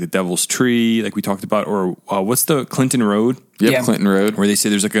Jersey, like the Devil's Tree, like we talked about, or what's the Clinton Road? Yep, Yeah. Clinton Road. Where they say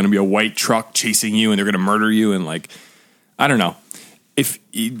there's like going to be a white truck chasing you and they're going to murder you. And like, I don't know. If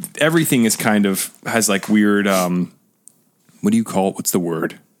everything is kind of has like weird, what do you call it? What's the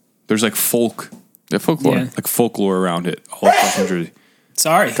word? There's like Yeah, folklore. Yeah. like folklore around it all across New Jersey.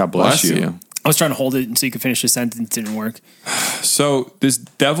 Sorry. God bless you. I was trying to hold it so you could finish the sentence. It didn't work. So this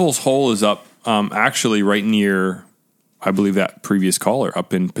Devil's Hole is up actually right near, I believe, that previous caller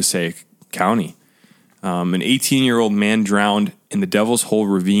up in Passaic County. An 18-year-old man drowned in the Devil's Hole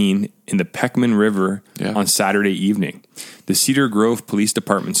ravine in the Peckman River on Saturday evening. The Cedar Grove Police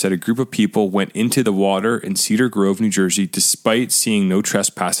Department said a group of people went into the water in Cedar Grove, New Jersey, despite seeing no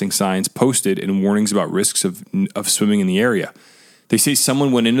trespassing signs posted and warnings about risks of swimming in the area. They say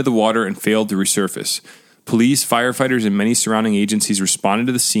someone went into the water and failed to resurface. Police, firefighters, and many surrounding agencies responded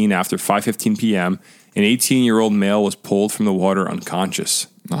to the scene after 5:15 p.m. An 18-year-old male was pulled from the water unconscious.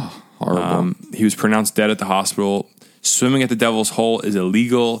 Oh, horrible. He was pronounced dead at the hospital. Swimming at the Devil's Hole is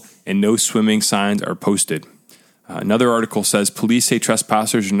illegal, and no swimming signs are posted. Another article says police say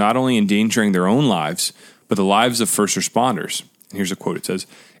trespassers are not only endangering their own lives, but the lives of first responders. And here's a quote. It says,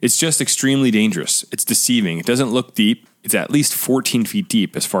 "It's just extremely dangerous. It's deceiving. It doesn't look deep. It's at least 14 feet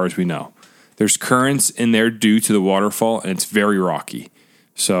deep as far as we know. There's currents in there due to the waterfall, and it's very rocky."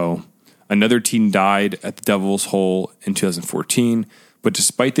 So Another teen died at the Devil's Hole in 2014. But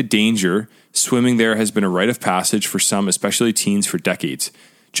despite the danger, swimming there has been a rite of passage for some, especially teens, for decades.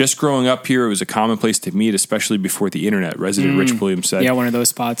 Just growing up here, it was a common place to meet, especially before the internet, resident Rich Williams said. Yeah, one of those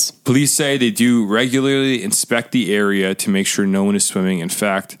spots. Police say they do regularly inspect the area to make sure no one is swimming. In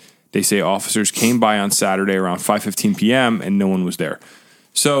fact, they say officers came by on Saturday around 5:15 p.m. and no one was there.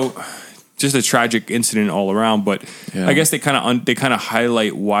 So just a tragic incident all around. But I guess they kind of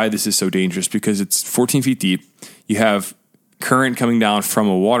highlight why this is so dangerous, because it's 14 feet deep. You have current coming down from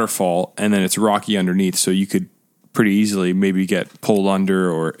a waterfall, and then it's rocky underneath. So you could pretty easily maybe get pulled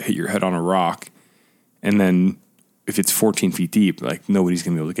under or hit your head on a rock. And then if it's 14 feet deep, like nobody's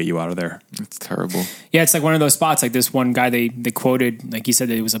going to be able to get you out of there. It's terrible. Yeah, it's like one of those spots. Like this one guy they quoted, like he said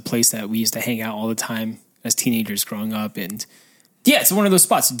that it was a place that we used to hang out all the time as teenagers growing up. And yeah, it's one of those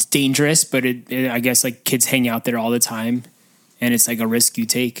spots. It's dangerous, but it I guess like kids hang out there all the time, and it's like a risk you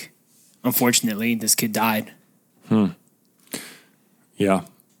take. Unfortunately, this kid died. Yeah.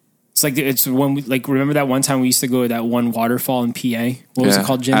 It's when we, like, remember that one time we used to go to that one waterfall in PA? What was it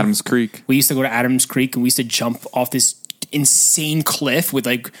called, Jim? Adams Creek. We used to go to Adams Creek, and we used to jump off this insane cliff with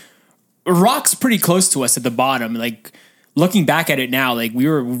like rocks pretty close to us at the bottom. Like looking back at it now, like we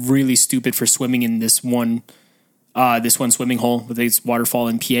were really stupid for swimming in this one swimming hole with this waterfall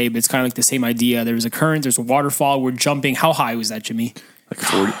in PA. But it's kind of like the same idea. There was a current, there's a waterfall. We're jumping. How high was that, Jimmy? Like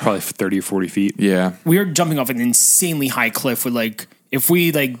 40, probably 30 or 40 feet. Yeah. We were jumping off an insanely high cliff with like, if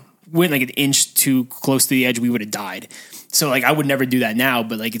we like went like an inch too close to the edge, we would have died. So like I would never do that now,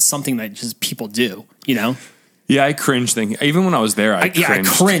 but like it's something that just people do, you know? Yeah, I cringe thinking. Even when I was there, I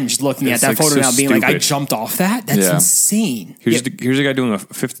cringed looking at that photo now, being like, I jumped off that? That's insane. Here's a guy doing a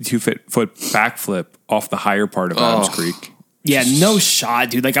 52-foot backflip off the higher part of Adams Creek. Yeah, no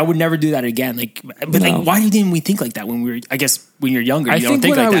shot, dude. Like I would never do that again. Like, but like, why didn't we think like that when we were? I guess when you're younger, you don't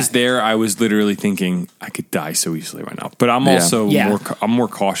think when like I was that. there, I was literally thinking I could die so easily right now. But I'm also more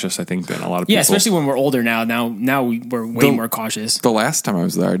cautious, I think, than a lot of people. Yeah, especially when we're older now. Now we're way more cautious. The last time I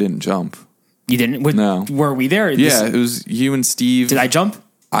was there, I didn't jump. You didn't? No. Were we there? Yeah, it was you and Steve. Did I jump?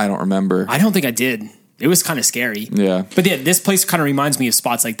 I don't remember. I don't think I did. It was kind of scary. Yeah. But yeah, this place kind of reminds me of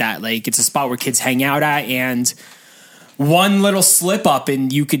spots like that. Like it's a spot where kids hang out at, and one little slip up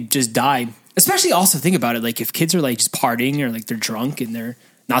and you could just die. Especially also think about it. Like if kids are like just partying or like they're drunk and they're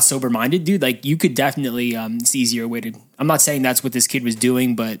not sober minded, dude, like you could definitely, it's easier way to, I'm not saying that's what this kid was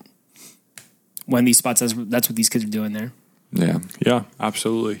doing, but when these spots, that's what these kids are doing there. Yeah. Yeah,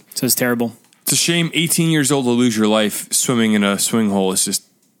 absolutely. So it's terrible. It's a shame 18 years old to lose your life swimming in a swimming hole is just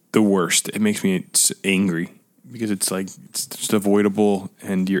the worst. It makes me angry because it's like, it's just avoidable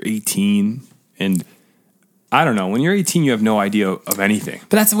and you're 18 and I don't know. When you're 18, you have no idea of anything.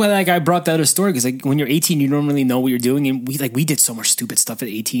 But that's why like I brought that other story because like when you're 18, you don't really know what you're doing, and we did so much stupid stuff at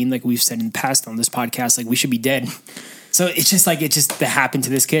 18. Like we've said in the past on this podcast, like we should be dead. So it's just like that happened to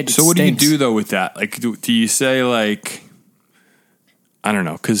this kid. So what do you do though with that? Like, do you say like, I don't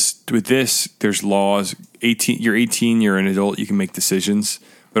know, because with this, there's laws. You're 18, you're an adult, you can make decisions,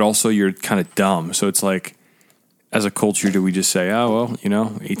 but also you're kind of dumb. So it's like, as a culture, do we just say, oh, well,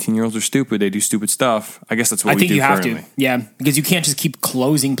 18-year-olds are stupid. They do stupid stuff. I guess that's what we do. I think you have to. Yeah, because you can't just keep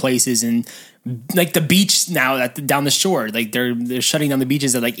closing places and like the beach now down the shore. Like they're shutting down the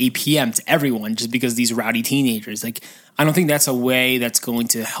beaches at like 8 p.m. to everyone just because these rowdy teenagers. Like I don't think that's a way that's going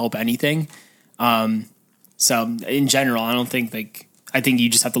to help anything. So in general, I think you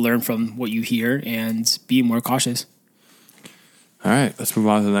just have to learn from what you hear and be more cautious. All right, let's move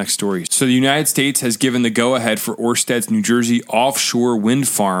on to the next story. So the United States has given the go-ahead for Ørsted's New Jersey offshore wind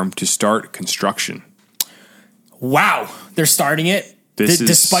farm to start construction. Wow, they're starting it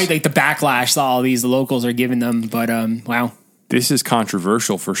despite like the backlash that all these locals are giving them. But wow, this is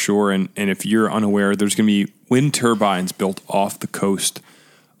controversial for sure. And if you're unaware, there's going to be wind turbines built off the coast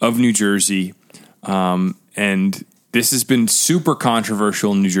of New Jersey, and this has been super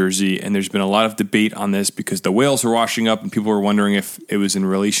controversial in New Jersey, and there's been a lot of debate on this because the whales are washing up, and people were wondering if it was in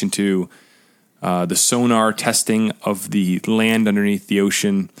relation to the sonar testing of the land underneath the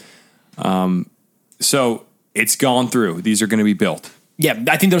ocean. So it's gone through. These are going to be built. Yeah,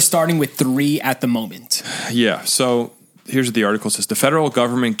 I think they're starting with 3 at the moment. Yeah, so here's what the article says. The federal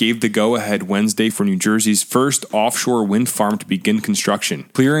government gave the go-ahead Wednesday for New Jersey's first offshore wind farm to begin construction,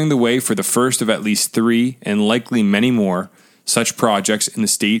 clearing the way for the first of at least 3 and likely many more such projects in the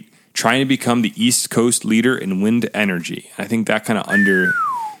state, trying to become the East Coast leader in wind energy. I think that kind of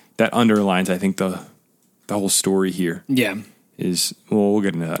underlines, I think, the whole story here. Yeah. We'll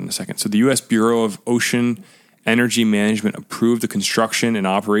get into that in a second. So the U.S. Bureau of Ocean Energy Management approved the construction and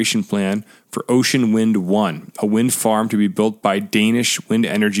operation plan for Ocean Wind 1, a wind farm to be built by Danish wind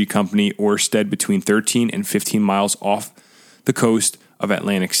energy company Ørsted between 13 and 15 miles off the coast of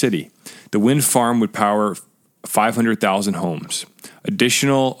Atlantic City. The wind farm would power 500,000 homes.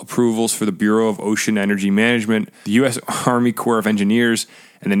 Additional approvals for the Bureau of Ocean Energy Management, the U.S. Army Corps of Engineers,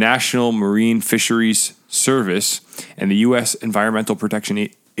 and the National Marine Fisheries Service and the U.S. Environmental Protection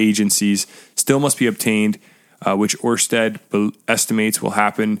Agencies still must be obtained, which Ørsted estimates will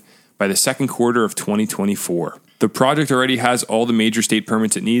happen by the second quarter of 2024. The project already has all the major state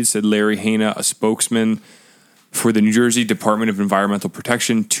permits it needs, said Larry Haina, a spokesman for the New Jersey Department of Environmental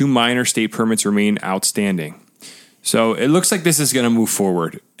Protection. 2 minor state permits remain outstanding. So it looks like this is going to move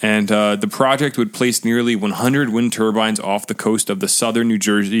forward. And the project would place nearly 100 wind turbines off the coast of the southern New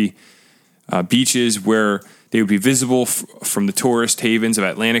Jersey beaches where they would be visible from the tourist havens of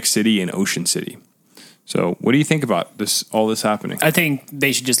Atlantic City and Ocean City. So what do you think about this? All this happening? I think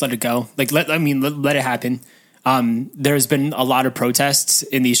they should just let it go. Like, let it happen. There's been a lot of protests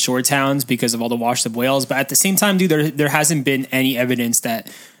in these shore towns because of all the washed up whales. But at the same time, dude, there hasn't been any evidence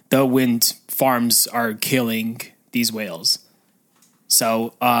that the wind farms are killing these whales.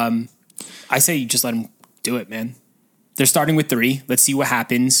 So I say you just let them do it, man. They're starting with 3. Let's see what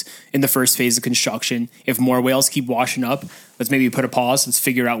happens in the first phase of construction. If more whales keep washing up, let's maybe put a pause. Let's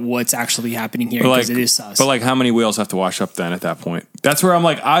figure out what's actually happening here, because it is sus. But like, how many whales have to wash up then at that point? That's where I'm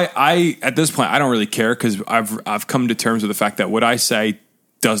like, I at this point, I don't really care, because I've come to terms with the fact that what I say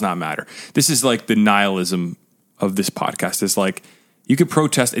does not matter. This is like the nihilism of this podcast. It's like, you could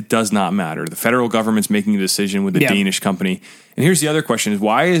protest, it does not matter. The federal government's making a decision with the Danish company. And here's the other question: is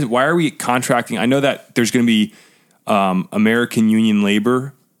why are we contracting? I know that there's going to be American Union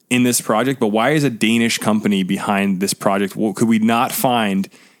labor in this project, but why is a Danish company behind this project? Well, could we not find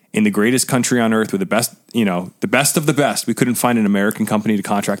in the greatest country on earth with the best, the best of the best? We couldn't find an American company to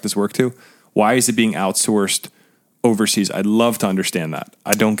contract this work to. Why is it being outsourced overseas? I'd love to understand that.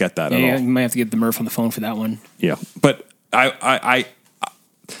 I don't get that at all. You might have to get the Murph on the phone for that one. Yeah, but I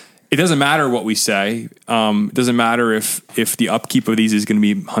it doesn't matter what we say. It doesn't matter if the upkeep of these is going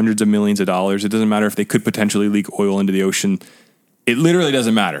to be hundreds of millions of dollars. It doesn't matter if they could potentially leak oil into the ocean. It literally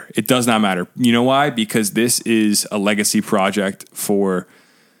doesn't matter. It does not matter. You know why? Because this is a legacy project for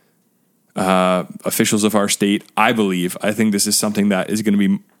officials of our state. I think this is something that is going to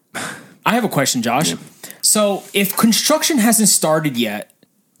be... I have a question, Josh. Yeah. So if construction hasn't started yet,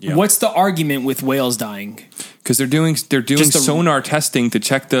 what's the argument with whales dying? Because they're doing sonar testing to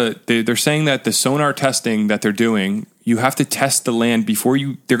check they're saying that the sonar testing that they're doing, you have to test the land before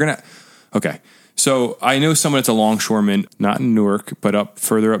okay. So I know someone that's a longshoreman, not in Newark, but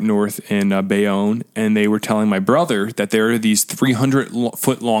further up north in Bayonne, and they were telling my brother that there are these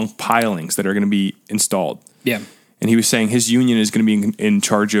 300-foot long pilings that are going to be installed. Yeah. And he was saying his union is going to be in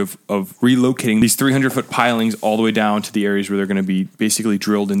charge of relocating these 300-foot pilings all the way down to the areas where they're going to be basically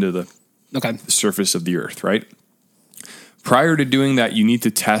drilled into the surface of the earth, right? Prior to doing that, you need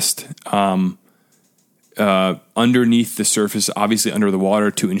to test underneath the surface, obviously under the water,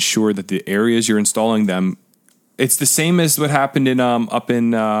 to ensure that the areas you're installing them, it's the same as what happened in up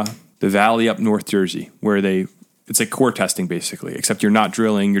in the valley up North Jersey, where it's like core testing basically, except you're not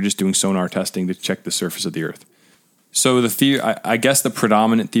drilling, you're just doing sonar testing to check the surface of the earth. So I guess the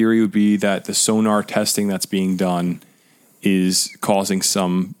predominant theory would be that the sonar testing that's being done is causing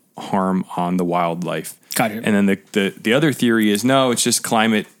some harm on the wildlife. Got it. And then the other theory is, no, it's just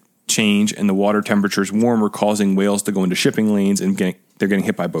climate change and the water temperature is warmer, causing whales to go into shipping lanes and they're getting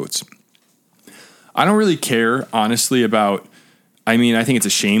hit by boats. I don't really care, honestly, about... I mean, I think it's a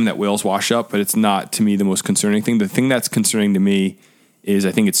shame that whales wash up, but it's not, to me, the most concerning thing. The thing that's concerning to me is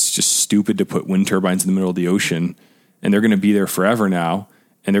I think it's just stupid to put wind turbines in the middle of the ocean, and they're going to be there forever now,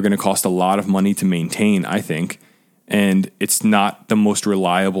 and they're going to cost a lot of money to maintain, I think. And it's not the most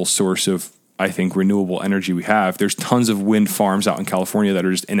reliable source of, I think, renewable energy we have. There's tons of wind farms out in California that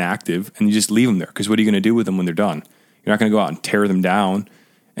are just inactive, and you just leave them there, because what are you going to do with them when they're done? You're not going to go out and tear them down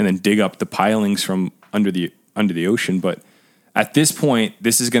and then dig up the pilings from under the ocean. But at this point,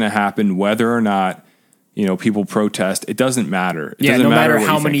 this is going to happen whether or not, people protest. It doesn't matter. It doesn't matter what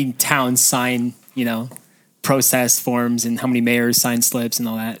how many towns sign, protest forms and how many mayors sign slips and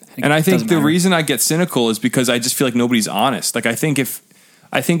all that. And I think the reason I get cynical is because I just feel like nobody's honest. Like I think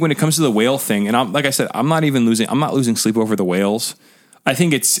when it comes to the whale thing, and like I said, I'm not losing sleep over the whales. I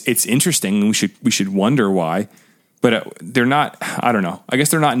think it's interesting, and we should wonder why. But they're not, I don't know. I guess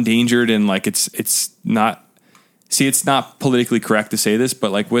they're not endangered, and like it's not. See, it's not politically correct to say this,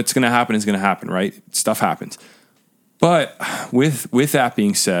 but like what's going to happen is going to happen, right? Stuff happens. But with that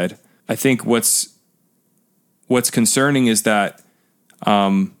being said, I think what's what's concerning is that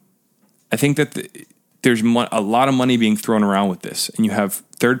I think that there's a lot of money being thrown around with this, and you have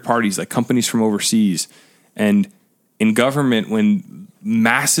third parties like companies from overseas, and in government, when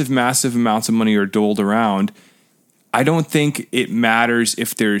massive amounts of money are doled around, I don't think it matters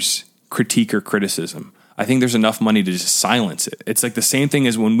if there's critique or criticism. I think there's enough money to just silence it. It's like the same thing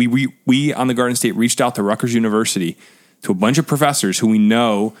as when we on the Garden State reached out to Rutgers University, to a bunch of professors who we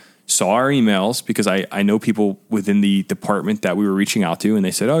know saw our emails, because I know people within the department that we were reaching out to, and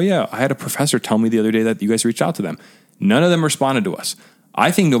they said, oh yeah, I had a professor tell me the other day that you guys reached out to them. None of them responded to us.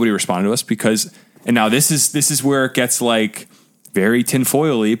 I think nobody responded to us because, and now this is where it gets like very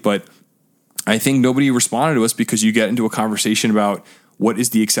tinfoily, but I think nobody responded to us because you get into a conversation about what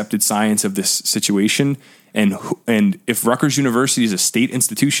is the accepted science of this situation, and if Rutgers University is a state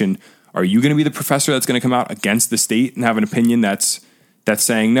institution, are you going to be the professor that's going to come out against the state and have an opinion that's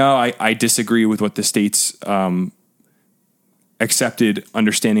saying, no, I disagree with what the state's accepted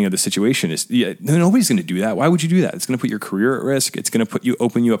understanding of the situation is? Yeah, nobody's going to do that. Why would you do that? It's going to put your career at risk. It's going to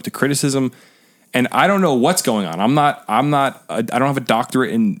open you up to criticism. And I don't know what's going on. I don't have a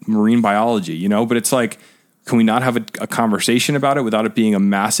doctorate in marine biology, but it's like, can we not have a conversation about it without it being a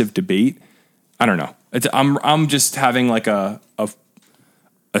massive debate? I don't know. I'm just having like a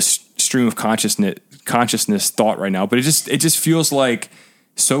stream of consciousness thought right now, but it just feels like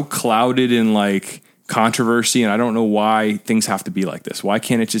so clouded in like controversy, and I don't know why things have to be like this. Why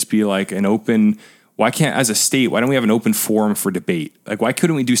can't it just be like why can't, as a state, why don't we have an open forum for debate? Like, why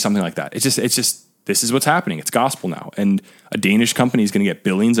couldn't we do something like that? It's just this is what's happening. It's gospel now, and a Danish company is going to get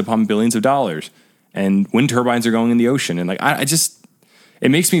billions upon billions of dollars, and wind turbines are going in the ocean, and like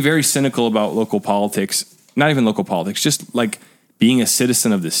it makes me very cynical about local politics. Not even local politics, just like being a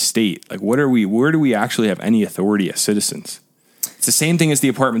citizen of the state. Like, where do we actually have any authority as citizens? It's the same thing as the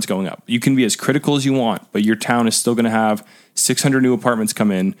apartments going up. You can be as critical as you want, but your town is still going to have 600 new apartments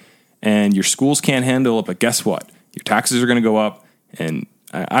come in, and your schools can't handle it. But guess what? Your taxes are going to go up, and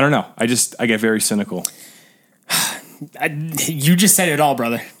I don't know. I get very cynical. You just said it all,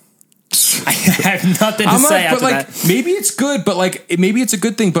 brother. I have nothing to say after that. Maybe it's good, but like maybe it's a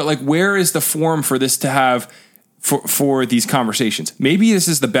good thing. But like, where is the forum for this to have for these conversations? Maybe this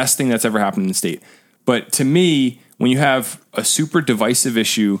is the best thing that's ever happened in the state. But to me, when you have a super divisive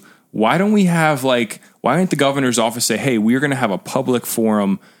issue, why don't the governor's office say, hey, we're going to have a public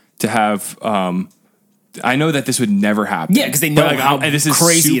forum to have, I know that this would never happen. Yeah, because they know how this is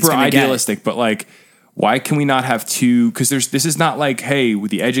crazy super idealistic, but like, why can we not have two? Because this is not like, hey, with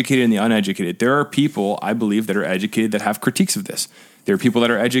the educated and the uneducated. There are people, I believe, that are educated that have critiques of this. There are people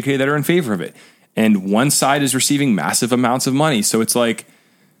that are educated that are in favor of it. And one side is receiving massive amounts of money. So it's like,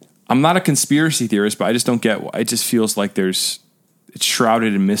 I'm not a conspiracy theorist, but I just don't get. It just feels like it's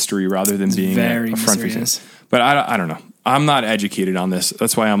shrouded in mystery rather than being very a front mysterious. But I don't know. I'm not educated on this.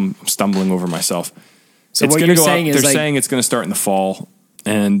 That's why I'm stumbling over myself. So it's what you're saying is they're saying it's going to start in the fall,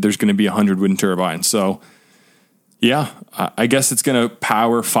 and there's going to be 100 wind turbines. So yeah, I guess it's going to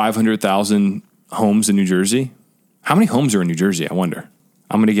power 500,000 homes in New Jersey. How many homes are in New Jersey? I wonder.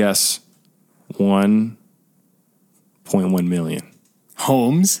 I'm going to guess 1.1 million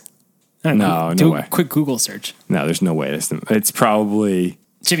homes. No Do way. a quick Google search. No, there's no way. It's probably...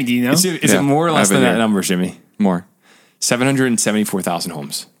 Jimmy, do you know? Is it more or less than that number, Jimmy? More. 774,000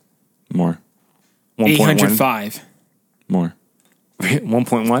 homes. More. 805. More.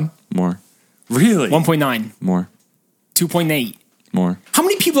 1.1? More. Really? 1.9. More. 2.8. More. How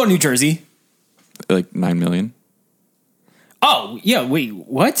many people are in New Jersey? Like 9 million. Oh, yeah, wait,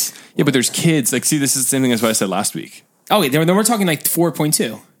 what? Yeah, but there's kids. Like, see, this is the same thing as what I said last week. Oh, wait, then we're talking like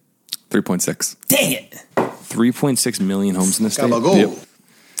 4.2. 3.6. Dang it. 3.6 million homes in the state. Yep.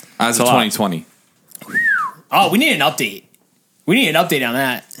 As of 2020. Oh, we need an update. We need an update on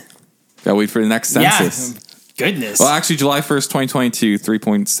that. Gotta wait for the next census. Yeah. Goodness. Well, actually, July 1st, 2022,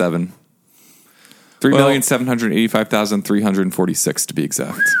 3.7. 3,785,346 to be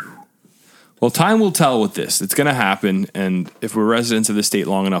exact. Well, time will tell with this. It's going to happen, and if we're residents of the state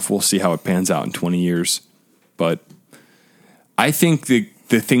long enough, we'll see how it pans out in 20 years. But I think the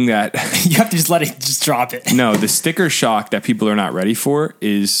thing that... you have to just let it just drop it. No, the sticker shock that people are not ready for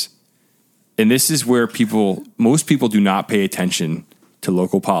is... And this is where most people do not pay attention to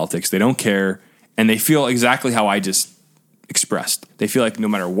local politics. They don't care, and they feel exactly how I just expressed. They feel like no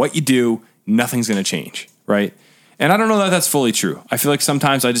matter what you do, nothing's going to change, right? And I don't know that that's fully true. I feel like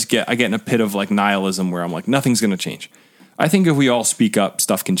sometimes I get in a pit of like nihilism where I'm like, nothing's going to change. I think if we all speak up,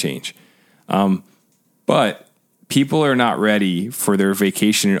 stuff can change. But people are not ready for their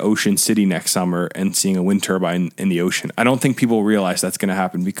vacation in Ocean City next summer and seeing a wind turbine in the ocean. I don't think people realize that's going to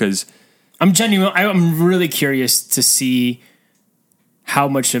happen because I'm really curious to see how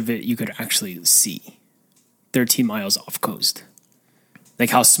much of it you could actually see 13 miles off coast. Like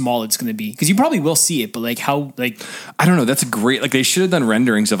how small it's going to be. Because you probably will see it, but like how, like... I don't know. That's a great... Like they should have done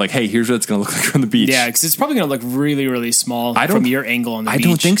renderings of like, hey, here's what it's going to look like from the beach. Yeah, because it's probably going to look really, really small from your angle on the beach. I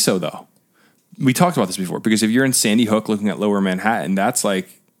don't think so, though. We talked about this before. Because if you're in Sandy Hook looking at Lower Manhattan, that's like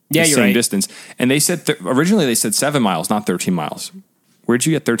the same distance. And they said... originally they said 7 miles, not 13 miles. Where'd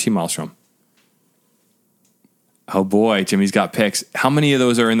you get 13 miles from? Oh, boy. Jimmy's got pics. How many of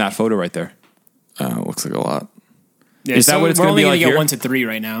those are in that photo right there? Looks like a lot. Yeah, is that what it's going to be like here? We're only going to get 1 to 3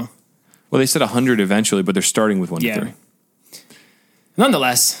 right now. Well, they said 100 eventually, but they're starting with 1 to 3.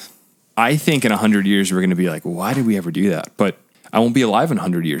 Nonetheless. I think in 100 years, we're going to be like, why did we ever do that? But I won't be alive in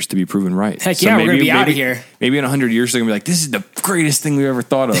 100 years to be proven right. Heck yeah, we're going to be out of here. Maybe in 100 years, they're going to be like, this is the greatest thing we ever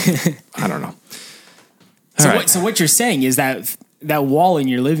thought of. I don't know. So what you're saying is that wall in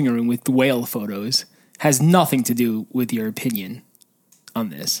your living room with whale photos has nothing to do with your opinion on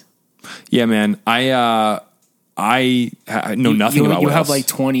this. Yeah, man. I know nothing about whales. You have like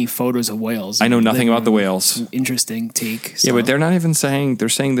 20 photos of whales. I know nothing about the whales. Interesting take. So. Yeah, but they're not even saying, they're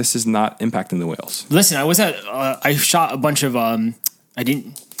saying this is not impacting the whales. Listen, I shot a bunch of,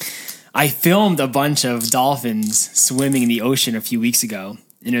 I filmed a bunch of dolphins swimming in the ocean a few weeks ago,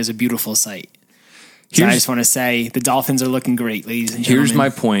 and it was a beautiful sight. So I just want to say the dolphins are looking great, ladies and gentlemen. Here's my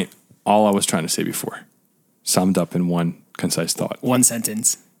point. All I was trying to say before, summed up in one concise thought. One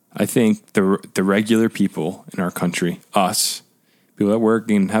sentence. I think the regular people in our country, us, people that work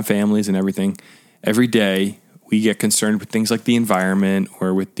and have families and everything, every day we get concerned with things like the environment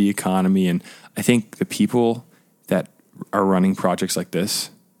or with the economy. And I think the people that are running projects like this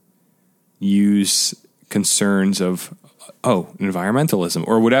use concerns of, environmentalism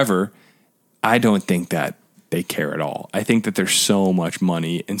or whatever. I don't think that they care at all. I think that there's so much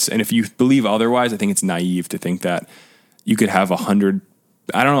money. And if you believe otherwise, I think it's naive to think that you could have 100,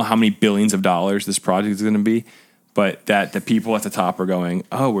 I don't know how many billions of dollars this project is going to be, but that the people at the top are going,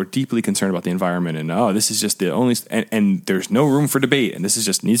 we're deeply concerned about the environment. And, this is just the only, and there's no room for debate. And this is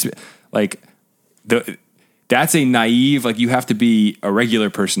just needs to be like that's a naive, like you have to be a regular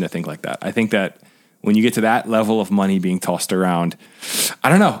person to think like that. I think that when you get to that level of money being tossed around, I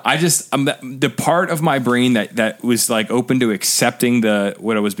don't know. I'm the part of my brain that was like open to accepting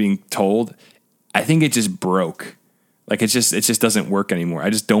what I was being told. I think it just broke. Like it just doesn't work anymore.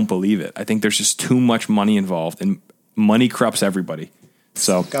 I just don't believe it. I think there's just too much money involved, and money corrupts everybody.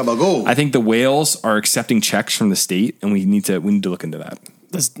 So I think the whales are accepting checks from the state, and we need to look into that.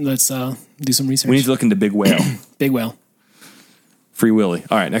 Let's do some research. We need to look into Big Whale. Big Whale. Free Willy.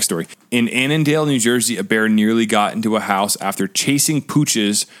 All right, next story. In Annandale, New Jersey, a bear nearly got into a house after chasing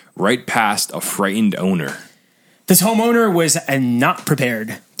pooches right past a frightened owner. This homeowner was not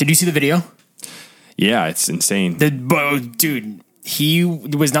prepared. Did you see the video? Yeah, it's insane. Dude, he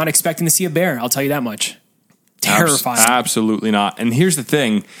was not expecting to see a bear. I'll tell you that much. Terrifying. Absolutely not. And here's the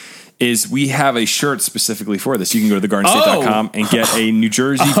thing is we have a shirt specifically for this. You can go to thegardenstate.com and get a New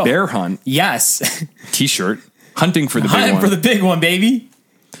Jersey bear hunt. Yes. T-shirt. Hunting for the big one. Hunting for the big one, baby.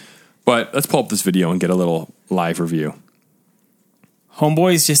 But let's pull up this video and get a little live review.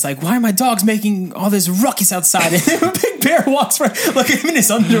 Homeboy's just like, why are my dogs making all this ruckus outside? And a big bear walks right. Look at him in his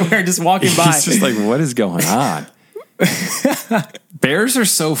underwear just walking by. He's just like, what is going on? Bears are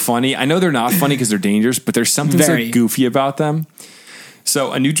so funny. I know they're not funny because they're dangerous, but there's something so goofy about them.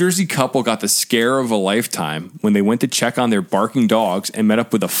 So a New Jersey couple got the scare of a lifetime when they went to check on their barking dogs and met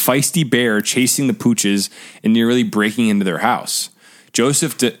up with a feisty bear chasing the pooches and nearly breaking into their house.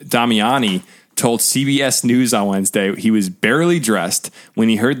 Joseph Damiani told CBS News on Wednesday he was barely dressed when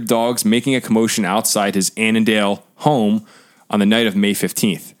he heard the dogs making a commotion outside his Annandale home on the night of May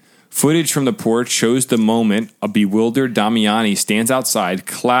 15th. Footage from the porch shows the moment a bewildered Damiani stands outside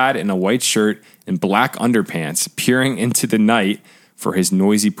clad in a white shirt and black underpants, peering into the night for his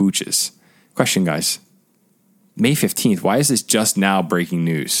noisy pooches. Question, guys. May 15th, why is this just now breaking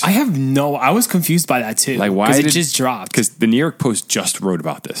news? I was confused by that too. Like, why did it just dropped? Because the New York Post just wrote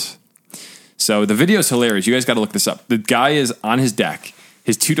about this. So the video is hilarious. You guys got to look this up. The guy is on his deck.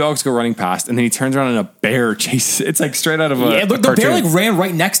 His two dogs go running past, and then he turns around and a bear chases. It's like straight out of a the bear like ran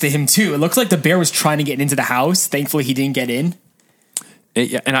right next to him too. It looks like the bear was trying to get into the house. Thankfully, he didn't get in.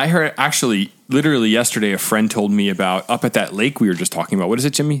 And I heard actually, literally yesterday, a friend told me about up at that lake we were just talking about. What is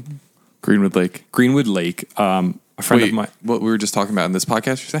it, Jimmy? Greenwood Lake. Greenwood Lake. A friend of mine. What we were just talking about in this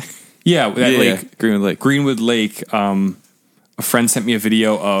podcast, you're saying? Yeah, that lake. Yeah. Greenwood Lake. Greenwood Lake. A friend sent me a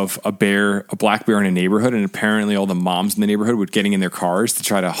video of a black bear in a neighborhood, and apparently all the moms in the neighborhood were getting in their cars to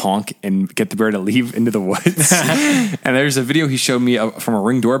try to honk and get the bear to leave into the woods. And there's a video he showed me from a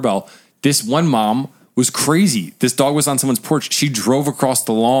Ring doorbell. This one mom was crazy. This dog was on someone's porch. She drove across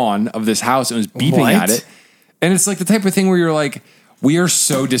the lawn of this house and was beeping at it. And it's like the type of thing where you're like, we are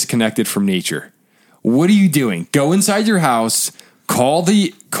so disconnected from nature. What are you doing? Go inside your house, call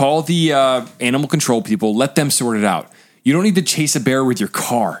the animal control people, let them sort it out. You don't need to chase a bear with your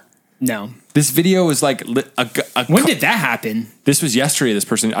car. No. This video is like when did that happen? This was yesterday. This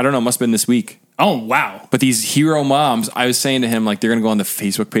person, I don't know, it must have been this week. Oh, wow. But these hero moms, I was saying to him, like, they're going to go on the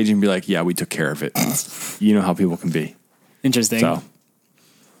Facebook page and be like, yeah, we took care of it. You know how people can be. Interesting. So,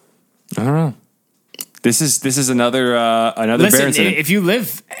 I don't know. This is another Listen, bear incident. if you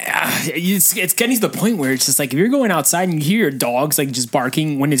live, it's getting to the point where it's just like, if you're going outside and you hear your dogs like just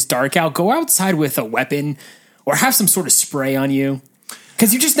barking when it's dark out, go outside with a weapon or have some sort of spray on you.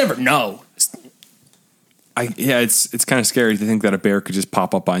 Because you just never know. It's kind of scary to think that a bear could just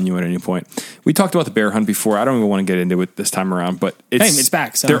pop up on you at any point. We talked about the bear hunt before. I don't even want to get into it this time around, but it's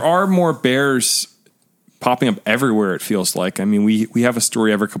back. So. There are more bears popping up everywhere, it feels like. I mean, we have a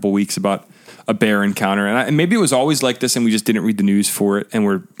story every couple of weeks about a bear encounter, and maybe it was always like this and we just didn't read the news for it and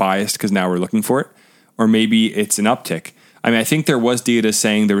we're biased because now we're looking for it. Or maybe it's an uptick. I mean, I think there was data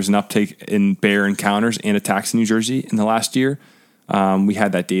saying there was an uptick in bear encounters and attacks in New Jersey in the last year. We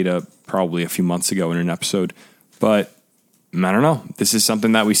had that data probably a few months ago in an episode, but I don't know. This is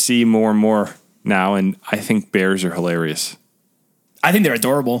something that we see more and more now, and I think bears are hilarious. I think they're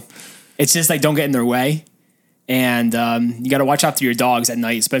adorable. It's just like, don't get in their way. And you got to watch out for your dogs at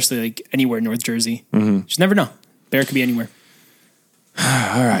night, especially like anywhere in North Jersey. Mm-hmm. Just never know. Bear could be anywhere.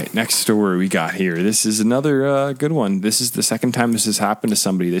 All right, next story we got here. This is another good one. This is the second time this has happened to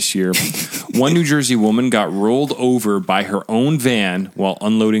somebody this year. One New Jersey woman got rolled over by her own van while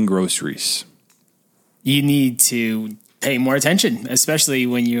unloading groceries. You need to pay more attention, especially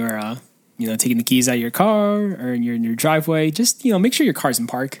when you're taking the keys out of your car or you're in your driveway. Just, make sure your car's in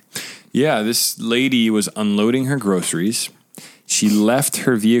park. Yeah, this lady was unloading her groceries. She left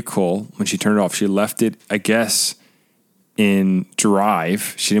her vehicle when she turned it off. She left it, I guess, in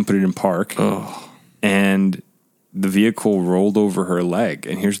drive. She didn't put it in park. Oh. And the vehicle rolled over her leg.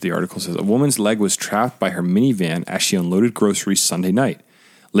 And here's the article. It says, a woman's leg was trapped by her minivan as she unloaded groceries Sunday night.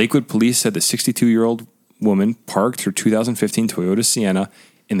 Lakewood police said the 62-year-old woman parked her 2015 Toyota Sienna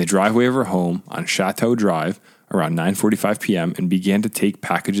in the driveway of her home on Chateau Drive around 9:45 p.m. and began to take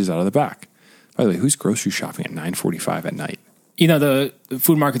packages out of the back. By the way, who's grocery shopping at 9:45 at night? The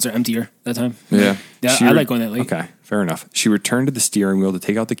food markets are emptier that time. Yeah. I like going that late. Okay, fair enough. She returned to the steering wheel to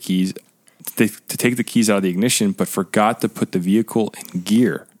take out the keys, to take the keys out of the ignition, but forgot to put the vehicle in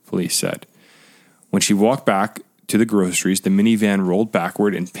gear, police said. When she walked back to the groceries, the minivan rolled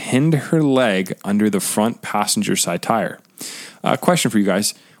backward and pinned her leg under the front passenger side tire. Question for you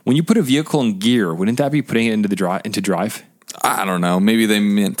guys. When you put a vehicle in gear, wouldn't that be putting it into drive? I don't know. Maybe they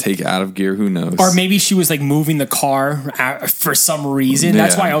meant take it out of gear. Who knows? Or maybe she was like moving the car for some reason. Yeah.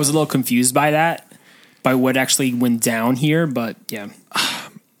 That's why I was a little confused by that, by what actually went down here. But yeah,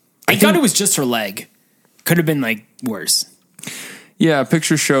 I thought it was just her leg. Could have been like worse. Yeah, a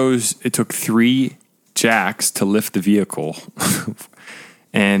picture shows it took 3 jacks to lift the vehicle.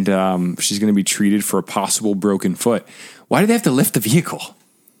 And she's going to be treated for a possible broken foot. Why do they have to lift the vehicle?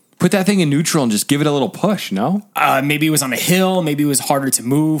 Put that thing in neutral and just give it a little push, no? Maybe it was on a hill. Maybe it was harder to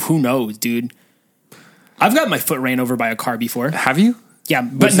move. Who knows, dude? I've got my foot ran over by a car before. Have you? Yeah,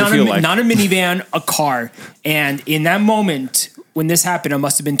 but not a minivan, a car. And in that moment, when this happened, I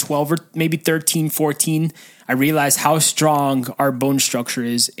must have been 12 or maybe 13, 14. I realized how strong our bone structure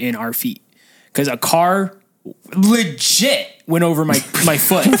is in our feet. Because a car legit went over my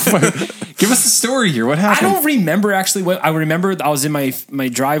foot. Give us the story here. What happened? I don't remember actually what I remember. I was in my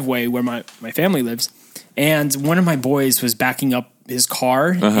driveway where my family lives, and one of my boys was backing up his car,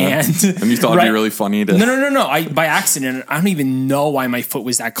 and you thought it'd be really funny to no. I by accident. I don't even know why my foot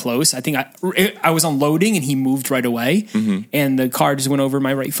was that close. I think I was unloading and he moved right away, and the car just went over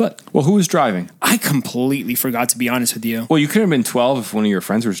my right foot. Well, who was driving? I completely forgot, to be honest with you. Well, you could have been 12 if one of your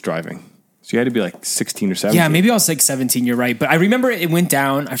friends was driving. So you had to be like 16 or 17. Yeah, maybe I was like 17. You're right. But I remember it went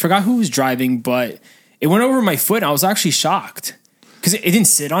down. I forgot who was driving, but it went over my foot. And I was actually shocked because it didn't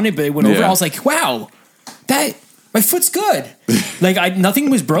sit on it, but it went over. I was like, wow, my foot's good. Like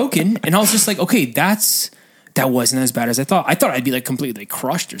nothing was broken. And I was just like, okay, that wasn't as bad as I thought. I thought I'd be like completely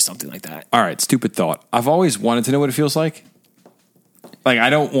crushed or something like that. All right, stupid thought. I've always wanted to know what it feels like. Like,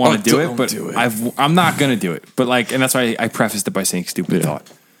 I don't want to do it, but I'm not going to do it. But like, and that's why I prefaced it by saying stupid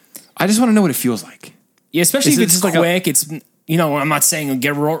thought. I just want to know what it feels like. Yeah, especially if it's quick. It's, I'm not saying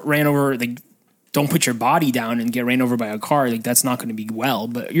get ran over. Like, don't put your body down and get ran over by a car. Like, that's not going to be well.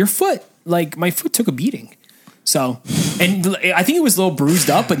 But your foot, like my foot took a beating. So, and I think it was a little bruised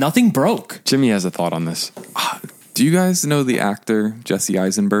up, but nothing broke. Jimmy has a thought on this. Do you guys know the actor Jesse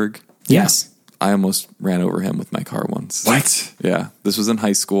Eisenberg? Yes. I almost ran over him with my car once. What? Yeah, this was in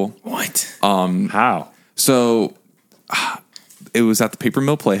high school. What? How? So it was at the Paper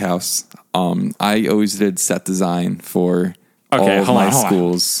Mill Playhouse. I always did set design for all of my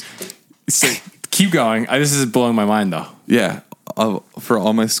schools. So, keep going. This is blowing my mind, though. Yeah, for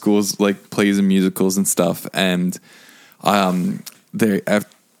all my schools, like plays and musicals and stuff. And there's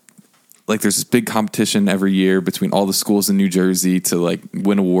this big competition every year between all the schools in New Jersey to like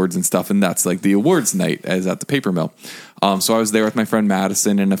win awards and stuff. And that's like the awards night as at the Paper Mill. So I was there with my friend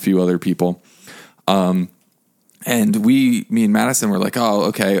Madison and a few other people. And me and Madison were like, oh,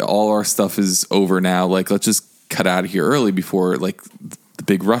 okay, all our stuff is over now. Like, let's just cut out of here early before like the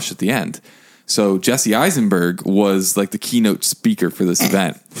big rush at the end. So Jesse Eisenberg was like the keynote speaker for this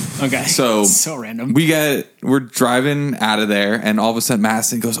event. Okay. So random. We're driving out of there, and all of a sudden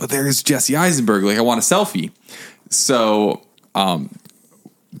Madison goes, "Oh, there's Jesse Eisenberg. Like, I want a selfie." So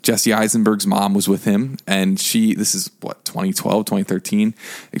Jesse Eisenberg's mom was with him, and this is 2012, 2013.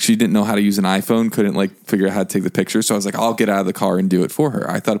 Like, she didn't know how to use an iPhone, couldn't like figure out how to take the picture. So I was like, I'll get out of the car and do it for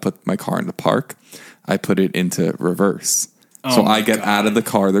her. I thought I put my car in the park. I put it into reverse. So I get out of the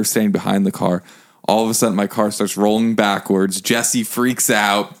car. They're staying behind the car. All of a sudden, my car starts rolling backwards. Jesse freaks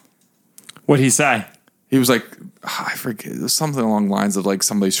out. What'd he say? He was like, I forget. It was something along the lines of like,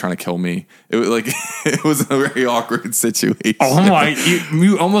 somebody's trying to kill me. It was like, it was a very awkward situation. Oh my!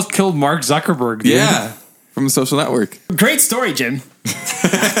 You almost killed Mark Zuckerberg, dude. Yeah, from the Social Network. Great story, Jim.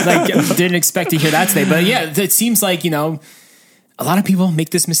 Like, didn't expect to hear that today, but yeah, it seems like, a lot of people make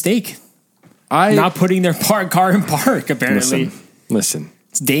this mistake. Not putting their car in park, apparently. Listen.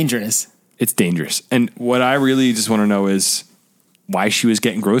 It's dangerous. It's dangerous. And what I really just want to know is why she was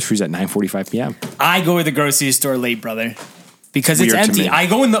getting groceries at 9:45 p.m. I go to the grocery store late, brother, because it's Weird to empty. me. I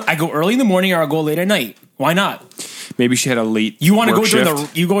go early in the morning, or I'll go late at night. Why not? Maybe she had a late You want to go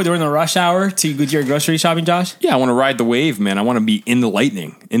shift. during the rush hour to go to your grocery shopping, Josh? Yeah, I want to ride the wave, man. I want to be in the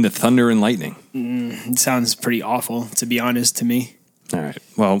lightning, in the thunder and lightning. It sounds pretty awful, to be honest, to me. All right.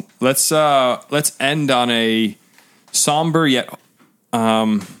 Well, let's end on a somber yet,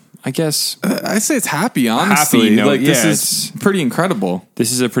 I guess. I say it's happy, honestly. Happy note. Like, this Yeah, is pretty incredible.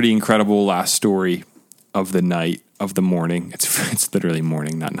 This is a pretty incredible last story of the night, of the morning. It's literally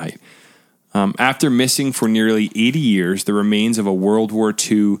morning, not night. After missing for nearly 80 years, the remains of a World War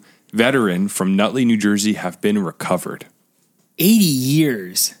II veteran from Nutley, New Jersey have been recovered. 80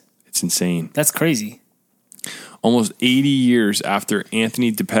 years. It's insane. That's crazy. Almost 80 years after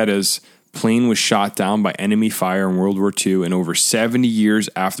Anthony DiPetta's plane was shot down by enemy fire in World War II, and over 70 years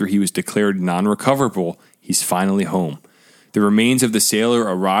after he was declared non-recoverable, he's finally home. The remains of the sailor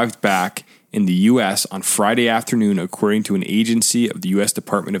arrived back in the U.S. on Friday afternoon, according to an agency of the U.S.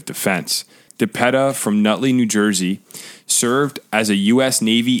 Department of Defense. DiPetta, from Nutley, New Jersey, served as a U.S.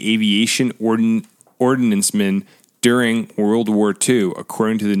 Navy aviation ordnanceman during World War II,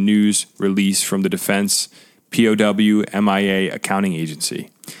 according to the news release from the Defense POW MIA accounting agency.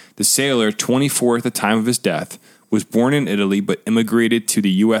 The sailor, 24 at the time of his death, was born in Italy but immigrated to the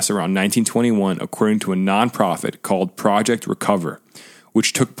U.S. around 1921, according to a nonprofit called Project Recover,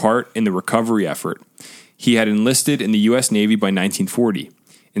 which took part in the recovery effort. He had enlisted in the U.S. Navy by 1940.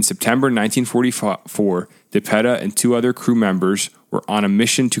 In September 1944, DiPetta and two other crew members were on a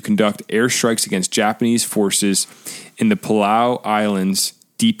mission to conduct airstrikes against Japanese forces in the Palau Islands,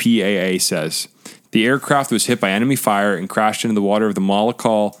 DPAA says. The aircraft was hit by enemy fire and crashed into the water of the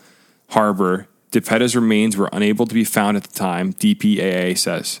Malakal Harbor. DiPetta's remains were unable to be found at the time, DPAA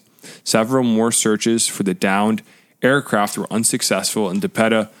says. Several more searches for the downed aircraft were unsuccessful, and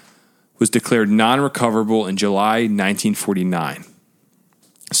DiPetta was declared non-recoverable in July 1949.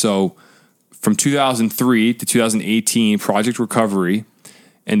 So, from 2003 to 2018, Project Recovery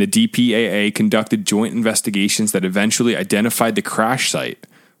and the DPAA conducted joint investigations that eventually identified the crash site.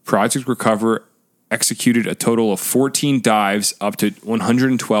 Project Recover executed a total of 14 dives up to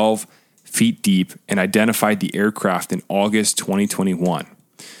 112 feet deep and identified the aircraft in August 2021.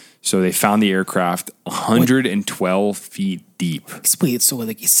 So they found the aircraft 112 feet deep. Wait, so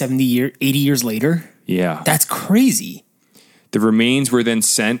like 80 years later? Yeah. That's crazy. The remains were then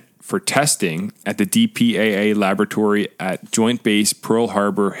sent for testing at the DPAA laboratory at Joint Base Pearl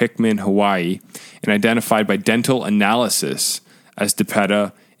Harbor, Hickman, Hawaii, and identified by dental analysis as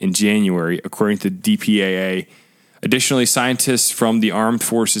DiPetta in January, according to the DPAA. Additionally, scientists from the Armed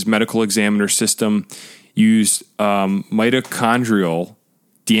Forces Medical Examiner System used mitochondrial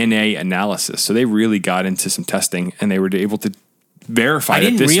DNA analysis. So they really got into some testing, and they were able to verify I that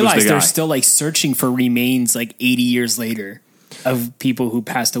didn't this was realize the guy. they're still like searching for remains like 80 years later of people who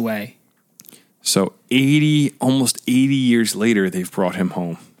passed away. So almost 80 years later, they've brought him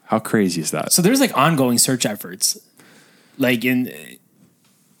home. How crazy is that? So there's like ongoing search efforts, like out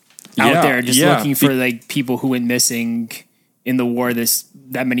Yeah, there, just yeah. looking for like people who went missing in the war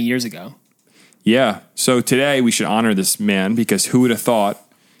that many years ago. Yeah. So today we should honor this man because who would have thought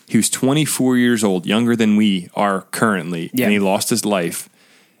he was 24 years old, younger than we are currently, Yeah. and he lost his life.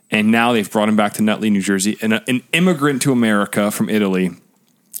 And now they've brought him back to Nutley, New Jersey, and an immigrant to America from Italy.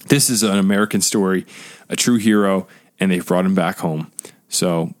 This is an American story, a true hero, and they've brought him back home.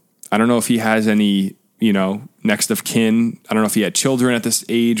 So I don't know if he has any, next of kin. I don't know if he had children at this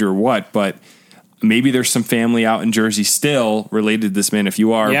age or what, but maybe there's some family out in Jersey still related to this man. If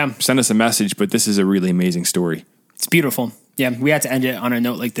you are, Yeah. send us a message, but this is a really amazing story. It's beautiful. Yeah, we had to end it on a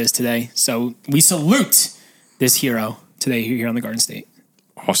note like this today. So we salute this hero today here on the Garden State.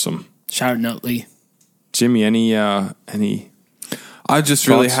 Awesome. Shout out Nutley. Jimmy, any I'm just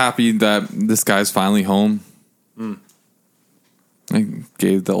really happy that this guy's finally home. I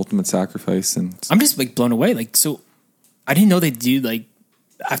gave the ultimate sacrifice, and I'm just like blown away. Like, so I didn't know they do like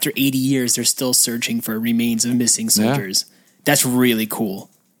after 80 years, they're still searching for remains of missing soldiers. That's really cool.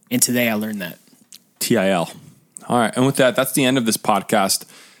 And today I learned that. TIL. All right. And with that, that's the end of this podcast.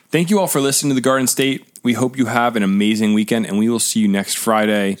 Thank you all for listening to the Garden State. We hope you have an amazing weekend, and we will see you next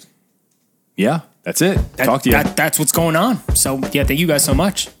Friday. Yeah, that's it. Talk to you. That's what's going on. So yeah, thank you guys so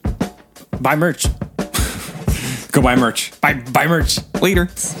much. Buy merch. Go buy merch. Buy merch. later.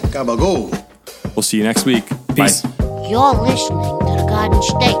 Gabagool. We'll see you next week. Peace. Bye. You're listening to the Garden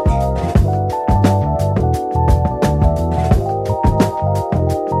State.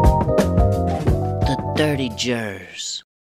 The Dirty Jers.